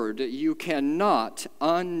Lord, you cannot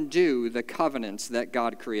undo the covenants that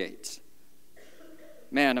God creates.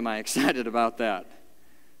 Man, am I excited about that.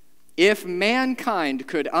 If mankind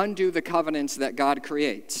could undo the covenants that God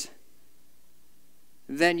creates,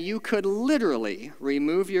 then you could literally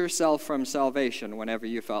remove yourself from salvation whenever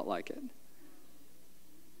you felt like it.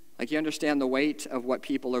 Like, you understand the weight of what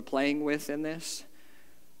people are playing with in this?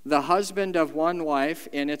 The husband of one wife,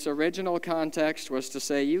 in its original context, was to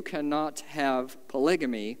say you cannot have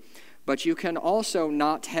polygamy, but you can also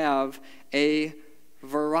not have a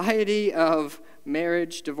variety of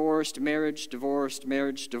marriage, divorced, marriage, divorced,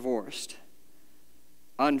 marriage, divorced.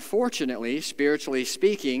 Unfortunately, spiritually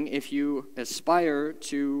speaking, if you aspire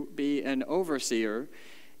to be an overseer,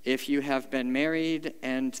 if you have been married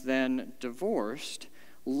and then divorced,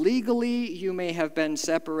 legally you may have been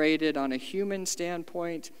separated on a human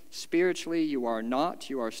standpoint. Spiritually, you are not.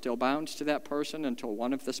 You are still bound to that person until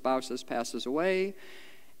one of the spouses passes away.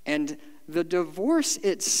 And the divorce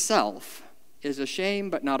itself is a shame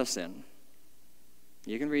but not a sin.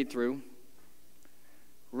 You can read through.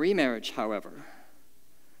 Remarriage, however,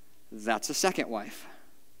 that's a second wife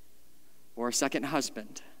or a second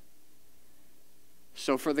husband.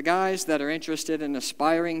 So for the guys that are interested in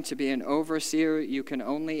aspiring to be an overseer, you can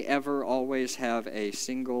only ever always have a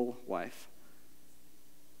single wife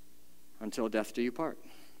until death do you part.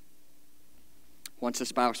 Once a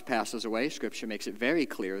spouse passes away, Scripture makes it very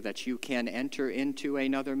clear that you can enter into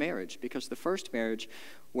another marriage because the first marriage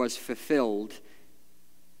was fulfilled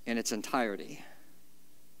in its entirety.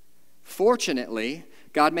 Fortunately,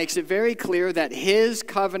 God makes it very clear that His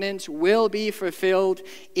covenants will be fulfilled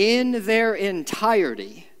in their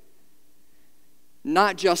entirety,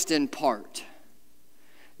 not just in part.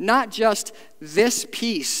 Not just this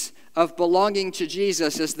piece of belonging to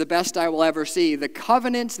Jesus is the best I will ever see. The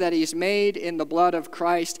covenant that He's made in the blood of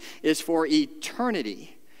Christ is for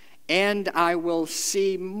eternity. And I will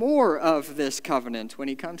see more of this covenant when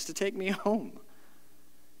He comes to take me home.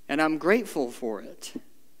 And I'm grateful for it.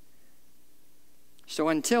 So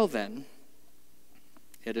until then,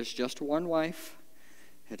 it is just one wife.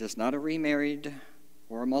 It is not a remarried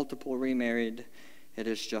or a multiple remarried. It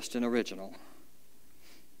is just an original.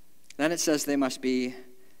 Then it says they must be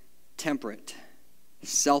temperate,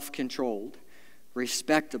 self-controlled,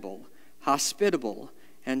 respectable, hospitable,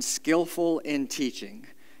 and skillful in teaching.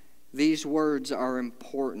 These words are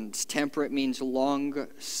important. Temperate means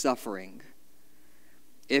long-suffering.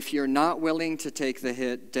 If you're not willing to take the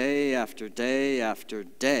hit day after day after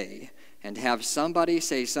day and have somebody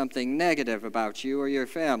say something negative about you or your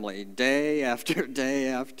family day after day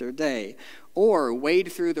after day, or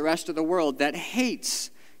wade through the rest of the world that hates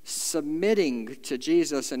submitting to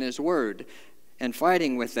Jesus and His Word and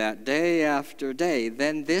fighting with that day after day,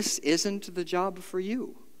 then this isn't the job for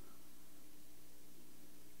you.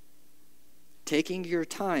 Taking your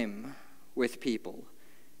time with people,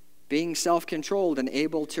 being self-controlled and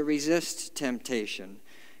able to resist temptation,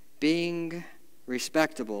 being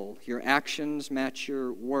respectable, your actions match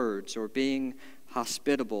your words, or being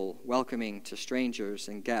hospitable, welcoming to strangers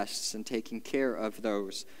and guests, and taking care of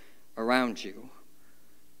those around you.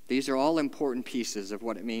 These are all important pieces of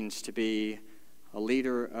what it means to be a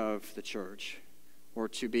leader of the church, or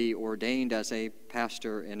to be ordained as a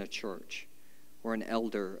pastor in a church, or an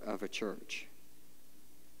elder of a church.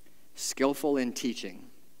 Skillful in teaching.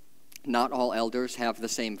 Not all elders have the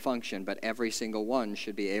same function, but every single one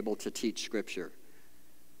should be able to teach Scripture.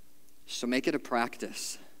 So make it a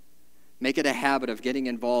practice Make it a habit of getting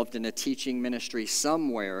involved in a teaching ministry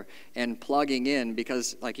somewhere and plugging in,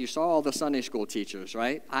 because like you saw all the Sunday school teachers,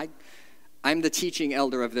 right? I'm the teaching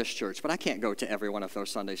elder of this church, but I can't go to every one of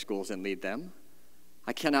those Sunday schools and lead them.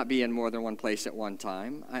 I cannot be in more than one place at one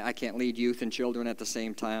time. I can't lead youth and children at the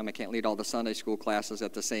same time. I can't lead all the Sunday school classes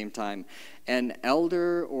at the same time. An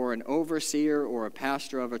elder or an overseer or a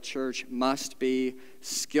pastor of a church must be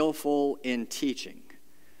skillful in teaching.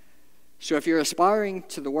 So if you're aspiring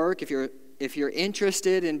to the work, if you're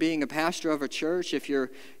interested in being a pastor of a church, if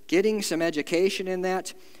you're getting some education in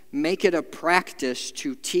that, make it a practice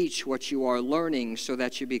to teach what you are learning so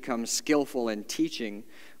that you become skillful in teaching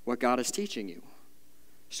what God is teaching you,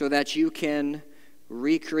 so that you can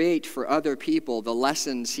recreate for other people the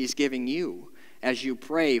lessons he's giving you as you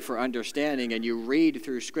pray for understanding and you read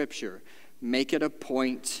through Scripture. Make it a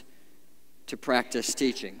point to practice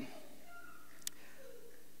teaching.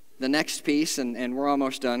 The next piece, and we're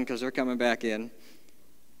almost done because they're coming back in,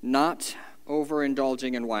 not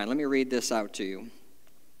overindulging in wine. Let me read this out to you.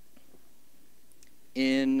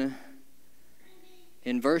 In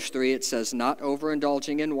verse 3, it says, not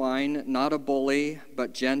overindulging in wine, not a bully,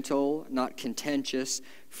 but gentle, not contentious,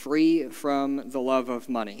 free from the love of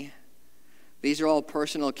money. These are all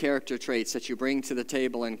personal character traits that you bring to the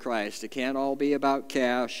table in Christ. It can't all be about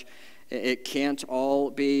cash. It can't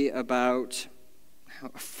all be about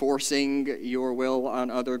forcing your will on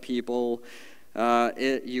other people.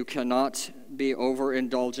 You cannot be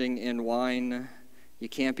overindulging in wine. You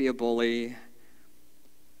can't be a bully.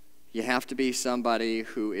 You have to be somebody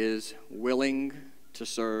who is willing to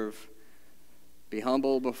serve, be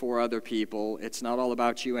humble before other people. It's not all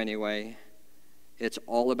about you anyway. It's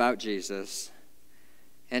all about Jesus.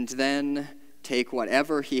 And then take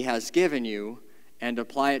whatever he has given you and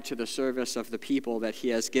apply it to the service of the people that he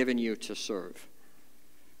has given you to serve.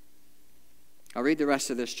 I'll read the rest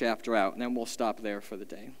of this chapter out, and then we'll stop there for the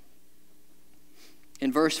day.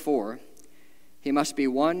 In verse 4, he must be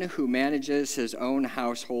one who manages his own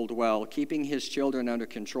household well, keeping his children under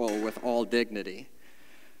control with all dignity.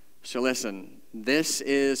 So listen, this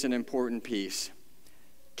is an important piece.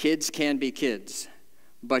 Kids can be kids,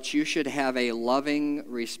 but you should have a loving,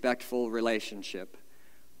 respectful relationship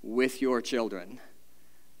with your children,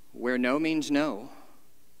 where no means no.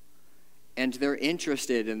 And they're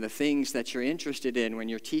interested in the things that you're interested in when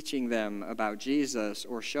you're teaching them about Jesus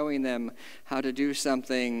or showing them how to do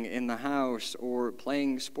something in the house or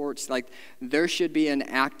playing sports. Like, there should be an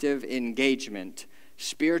active engagement,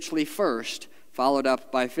 spiritually first, followed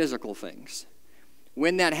up by physical things.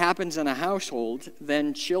 When that happens in a household,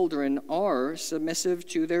 then children are submissive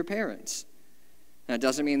to their parents. Now, it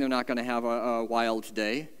doesn't mean they're not going to have a wild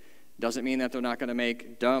day. Doesn't mean that they're not going to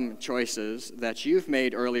make dumb choices that you've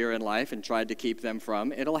made earlier in life and tried to keep them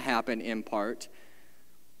from. It'll happen in part.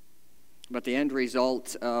 But the end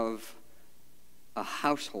result of a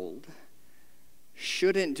household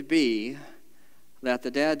shouldn't be that the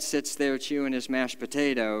dad sits there chewing his mashed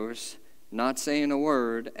potatoes, not saying a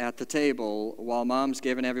word at the table, while mom's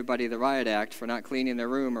giving everybody the riot act for not cleaning their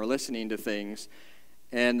room or listening to things,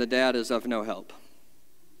 and the dad is of no help.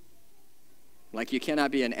 Like, you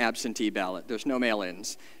cannot be an absentee ballot. There's no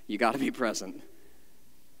mail-ins. You got to be present.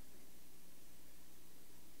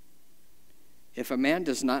 If a man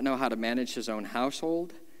does not know how to manage his own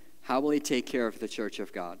household, how will he take care of the church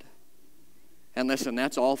of God? And listen,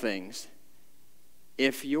 that's all things.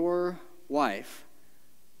 If your wife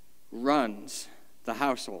runs the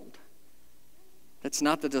household, that's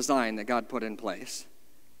not the design that God put in place.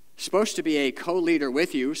 Supposed to be a co-leader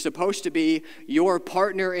with you, supposed to be your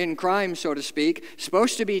partner in crime, so to speak,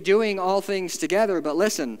 supposed to be doing all things together. But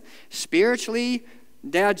listen, spiritually,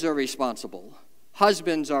 dads are responsible.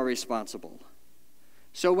 Husbands are responsible.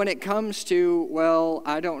 So when it comes to, well,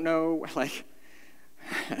 I don't know, like,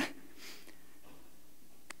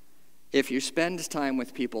 if you spend time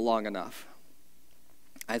with people long enough,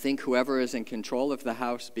 I think whoever is in control of the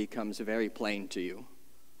house becomes very plain to you.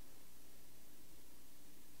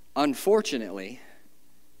 Unfortunately,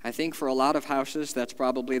 I think for a lot of houses, that's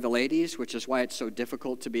probably the ladies, which is why it's so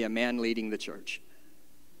difficult to be a man leading the church.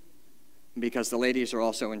 Because the ladies are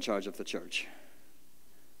also in charge of the church.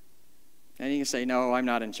 And you can say, no, I'm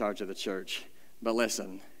not in charge of the church. But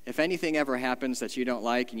listen, if anything ever happens that you don't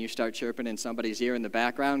like and you start chirping in somebody's ear in the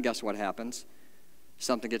background, guess what happens?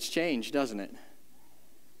 Something gets changed, doesn't it?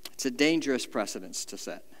 It's a dangerous precedence to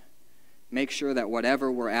set. Make sure that whatever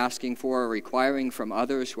we're asking for or requiring from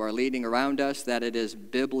others who are leading around us, that it is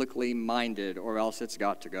biblically minded, or else it's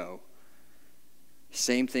got to go.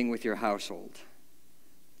 Same thing with your household.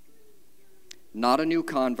 not a new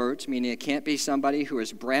convert, meaning it can't be somebody who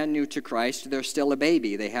is brand new to Christ. They're still a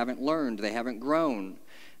baby. They haven't learned. They haven't grown.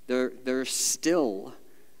 They're still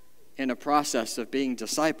in a process of being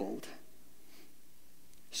discipled,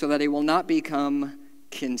 so that he will not become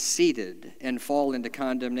conceited and fall into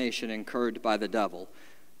condemnation incurred by the devil.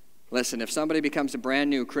 Listen, if somebody becomes a brand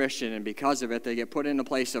new Christian and because of it they get put in a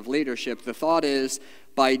place of leadership, the thought is,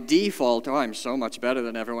 by default, oh, I'm so much better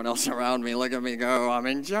than everyone else around me. Look at me go, I'm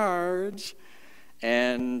in charge.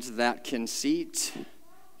 And that conceit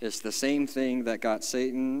is the same thing that got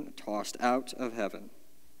Satan tossed out of heaven.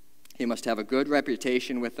 He must have a good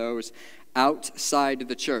reputation with those outside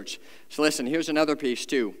the church. So listen, here's another piece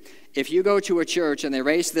too. If you go to a church and they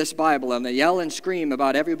raise this Bible and they yell and scream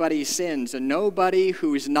about everybody's sins, and nobody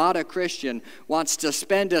who's not a Christian wants to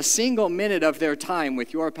spend a single minute of their time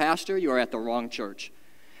with your pastor, you're at the wrong church.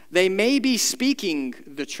 They may be speaking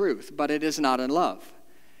the truth, but it is not in love.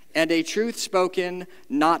 And a truth spoken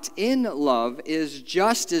not in love is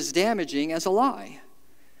just as damaging as a lie.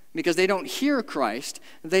 Because they don't hear Christ,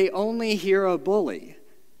 they only hear a bully.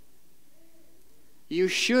 You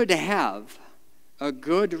should have a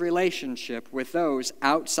good relationship with those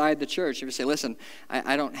outside the church. If you say, listen,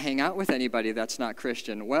 I don't hang out with anybody that's not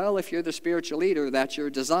Christian. Well, if you're the spiritual leader, that's your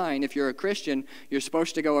design. If you're a Christian, you're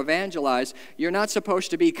supposed to go evangelize. You're not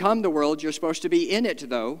supposed to become the world. You're supposed to be in it,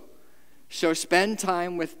 though. So spend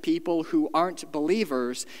time with people who aren't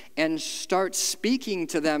believers and start speaking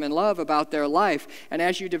to them in love about their life. And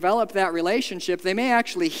as you develop that relationship, they may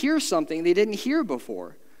actually hear something they didn't hear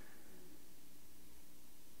before.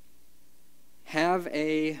 Have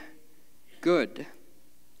a good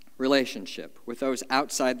relationship with those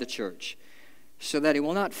outside the church so that he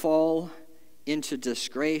will not fall into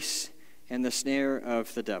disgrace and the snare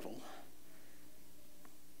of the devil.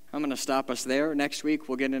 I'm going to stop us there. Next week,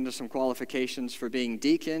 we'll get into some qualifications for being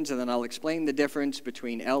deacons, and then I'll explain the difference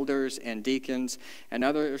between elders and deacons and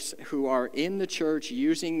others who are in the church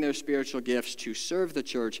using their spiritual gifts to serve the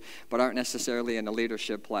church but aren't necessarily in a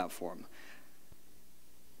leadership platform.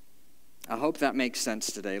 I hope that makes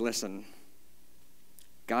sense today. Listen,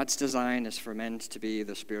 God's design is for men to be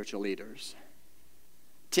the spiritual leaders.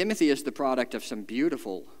 Timothy is the product of some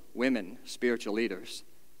beautiful women spiritual leaders,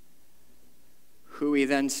 who he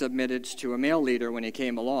then submitted to a male leader when he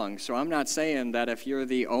came along. So I'm not saying that if you're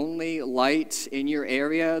the only light in your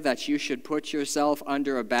area that you should put yourself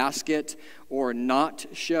under a basket or not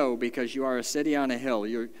show because you are a city on a hill.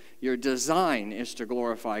 Your design is to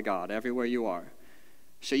glorify God everywhere you are.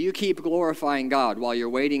 So you keep glorifying God while you're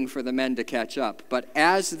waiting for the men to catch up. But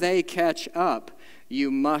as they catch up,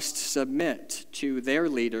 you must submit to their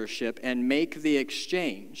leadership and make the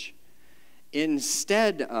exchange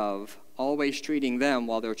instead of always treating them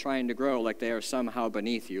while they're trying to grow like they are somehow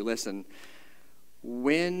beneath you. Listen,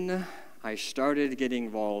 when I started getting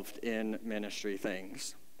involved in ministry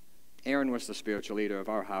things, Aaron was the spiritual leader of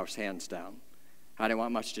our house, hands down. I didn't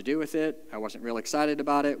want much to do with it. I wasn't real excited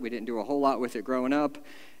about it. We didn't do a whole lot with it growing up.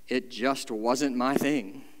 It just wasn't my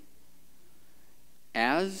thing.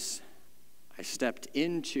 As I stepped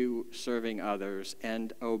into serving others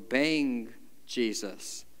and obeying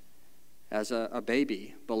Jesus as a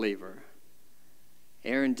baby believer,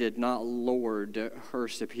 Erin did not lord her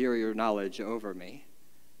superior knowledge over me.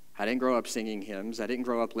 I didn't grow up singing hymns. I didn't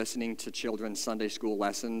grow up listening to children's Sunday school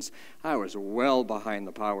lessons. I was well behind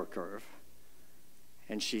the power curve.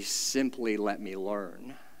 And she simply let me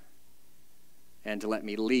learn and to let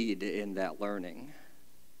me lead in that learning,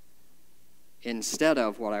 instead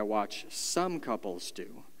of what I watch some couples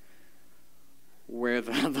do, where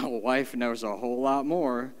the wife knows a whole lot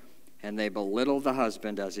more and they belittle the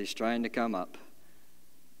husband as he's trying to come up.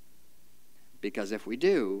 Because if we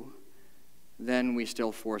do, then we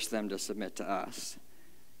still force them to submit to us,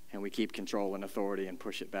 and we keep control and authority and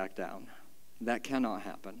push it back down. That cannot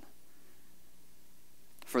happen.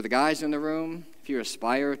 For the guys in the room, if you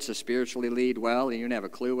aspire to spiritually lead well and you don't have a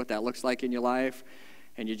clue what that looks like in your life,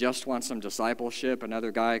 and you just want some discipleship,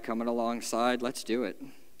 another guy coming alongside, let's do it.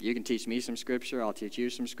 You can teach me some scripture, I'll teach you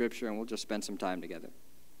some scripture, and we'll just spend some time together.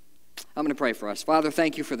 I'm going to pray for us. Father,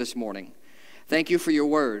 thank you for this morning. Thank you for your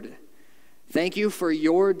word. Thank you for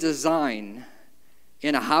your design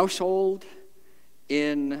in a household,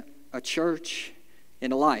 in a church,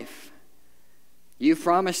 in a life. You've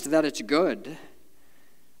promised that it's good.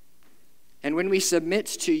 And when we submit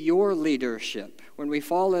to your leadership, when we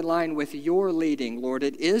fall in line with your leading, Lord,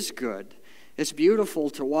 it is good. It's beautiful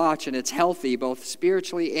to watch, and it's healthy both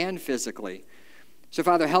spiritually and physically. So,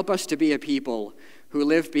 Father, help us to be a people who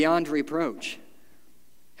live beyond reproach.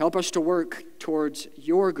 Help us to work towards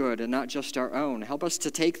your good and not just our own. Help us to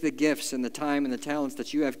take the gifts and the time and the talents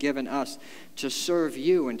that you have given us to serve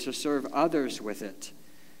you and to serve others with it.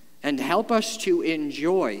 And help us to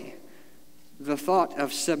enjoy the thought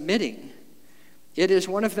of submitting. It is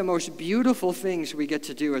one of the most beautiful things we get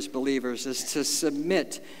to do as believers, is to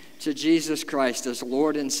submit to Jesus Christ as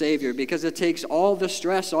Lord and Savior, because it takes all the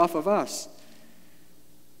stress off of us.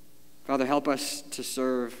 Father, help us to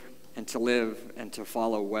serve and to live and to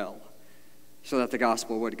follow well, so that the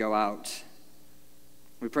gospel would go out.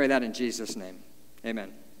 We pray that in Jesus' name.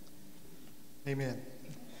 Amen. Amen.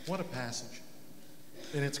 What a passage.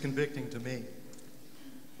 And it's convicting to me.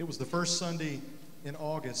 It was the first Sunday in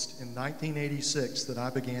August in 1986 that I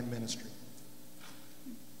began ministry.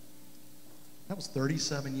 That was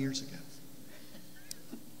 37 years ago.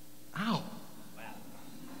 Ow.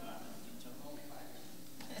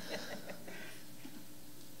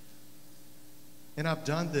 And I've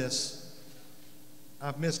done this.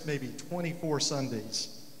 I've missed maybe 24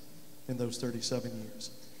 Sundays in those 37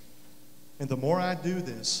 years. And the more I do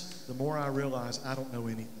this, the more I realize I don't know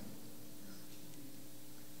anything.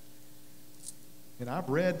 And I've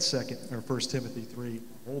read 1 Timothy 3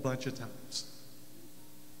 a whole bunch of times.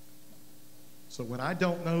 So when I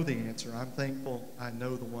don't know the answer, I'm thankful I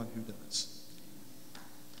know the one who does.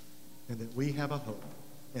 And that we have a hope.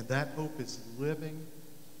 And that hope is living.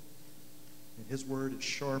 And his word is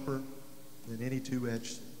sharper than any two-edged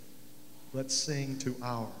sword. Let's sing to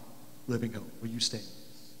our living hope. Will you stand?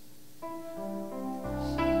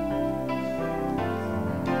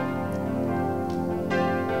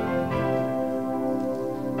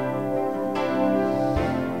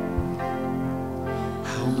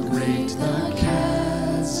 How great the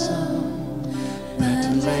chasm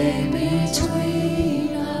that lay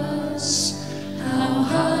between us, how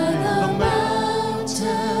high the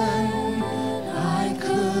mountain I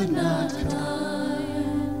could not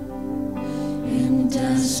climb. In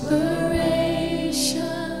desperation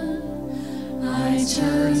I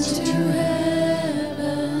turned to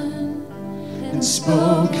heaven and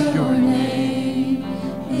spoke your name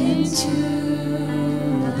into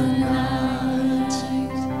the night.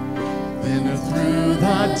 Then through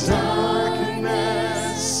the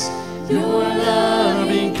darkness, your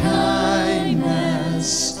loving kindness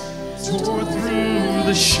tore through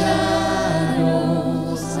the shadows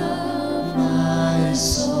of my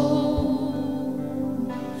soul.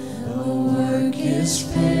 The work is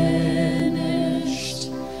finished,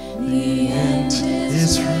 the end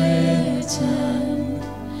is written.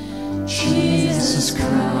 Jesus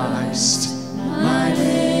Christ, my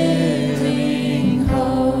living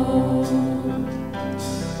hope.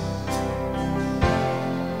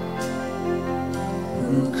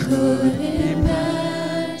 Who could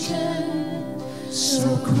imagine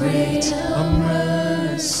so great a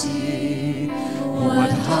mercy?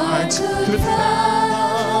 What heart could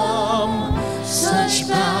fathom such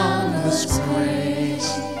boundless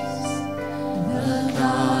grace? The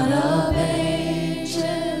God of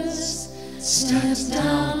ages steps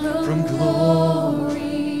down from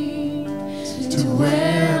glory to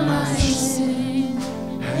wear my sin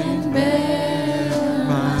and bear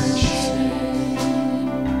my shame.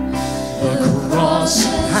 The cross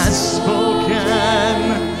has spoken,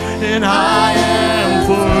 and I am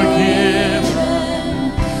forgiven.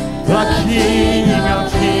 The King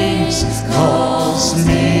of Kings calls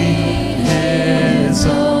me his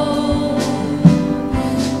own.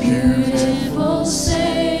 Beautiful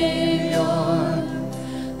Savior,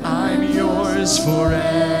 I'm yours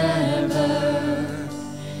forever.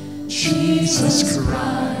 Jesus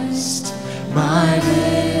Christ, my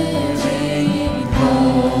living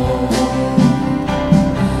hope.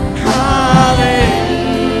 Hallelujah,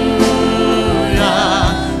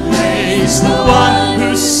 praise the one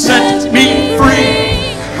who set me free.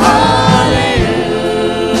 Hallelujah,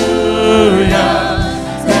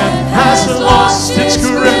 death has lost its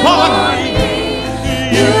grip on me.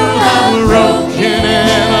 You have broken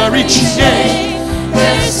every chain.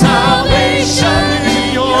 There's salvation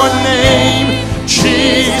in your name,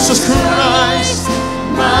 Jesus Christ,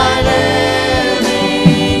 my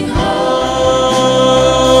living hope.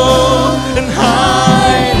 And hallelujah,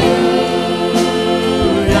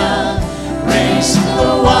 praise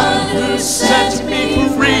the one who set me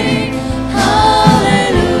free. Hallelujah,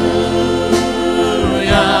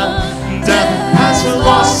 death has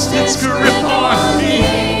lost its grip on me.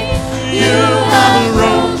 You have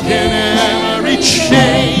broken every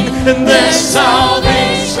chain, and there's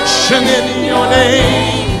salvation in your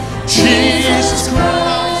name, Jesus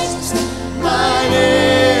Christ, my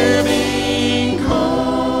living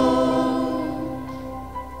hope.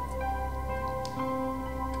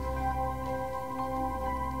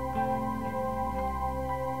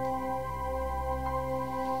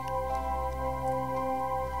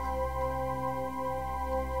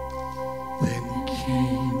 Then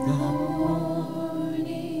came the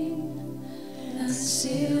morning that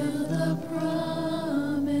sealed the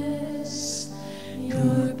promise.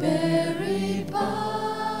 Your buried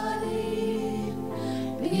body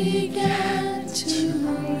began to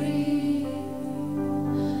breathe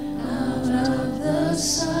out of the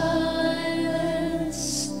silence.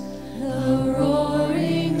 The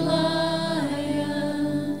roaring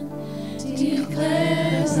lion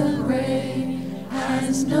declares the grave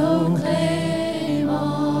has no claim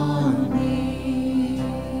on me.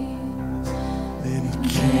 Then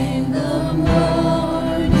Came the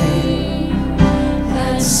morning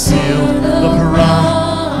that sealed the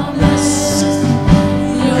promise.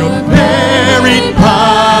 your buried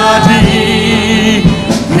body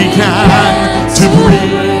began to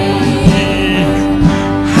breathe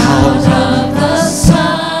Out of the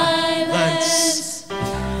silence,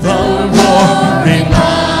 the roaring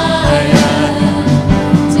lion.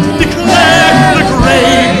 Declare the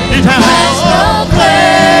grave, it has no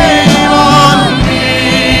claim on me.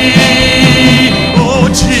 Oh,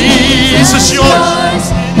 Jesus, yours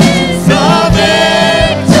is the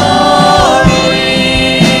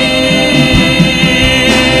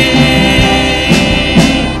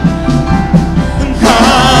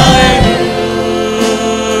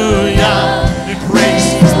Hallelujah, praise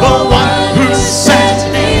the one who set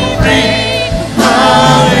me free.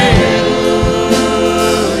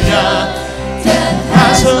 Hallelujah, death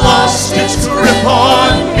has lost its grip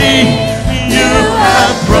on me. You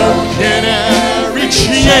have broken every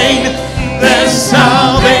chain. There's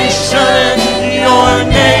salvation in your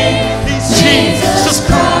name. Jesus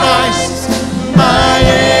Christ, my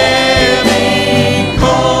living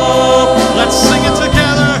hope. Let's sing it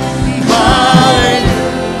together.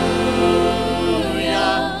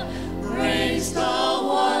 Hallelujah, praise the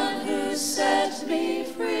one who set me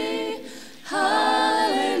free.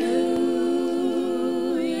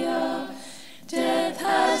 Hallelujah, death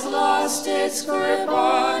has lost its grip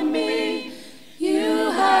on me. You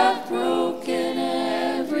have broken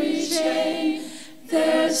every chain.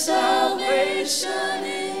 There's salvation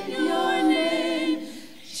in your name,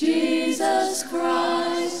 Jesus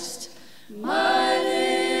Christ, my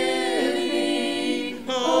living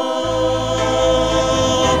hope.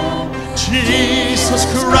 Jesus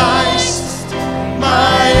Christ,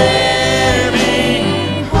 my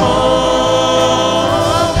living hope.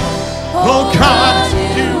 Oh God,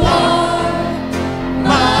 you are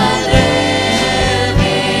my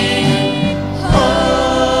living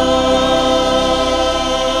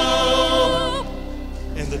hope.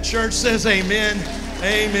 And the church says amen,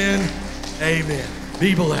 amen, amen.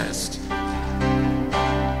 Be blessed.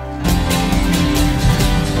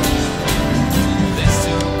 They're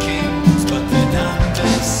still kings, but they're not the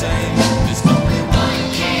same.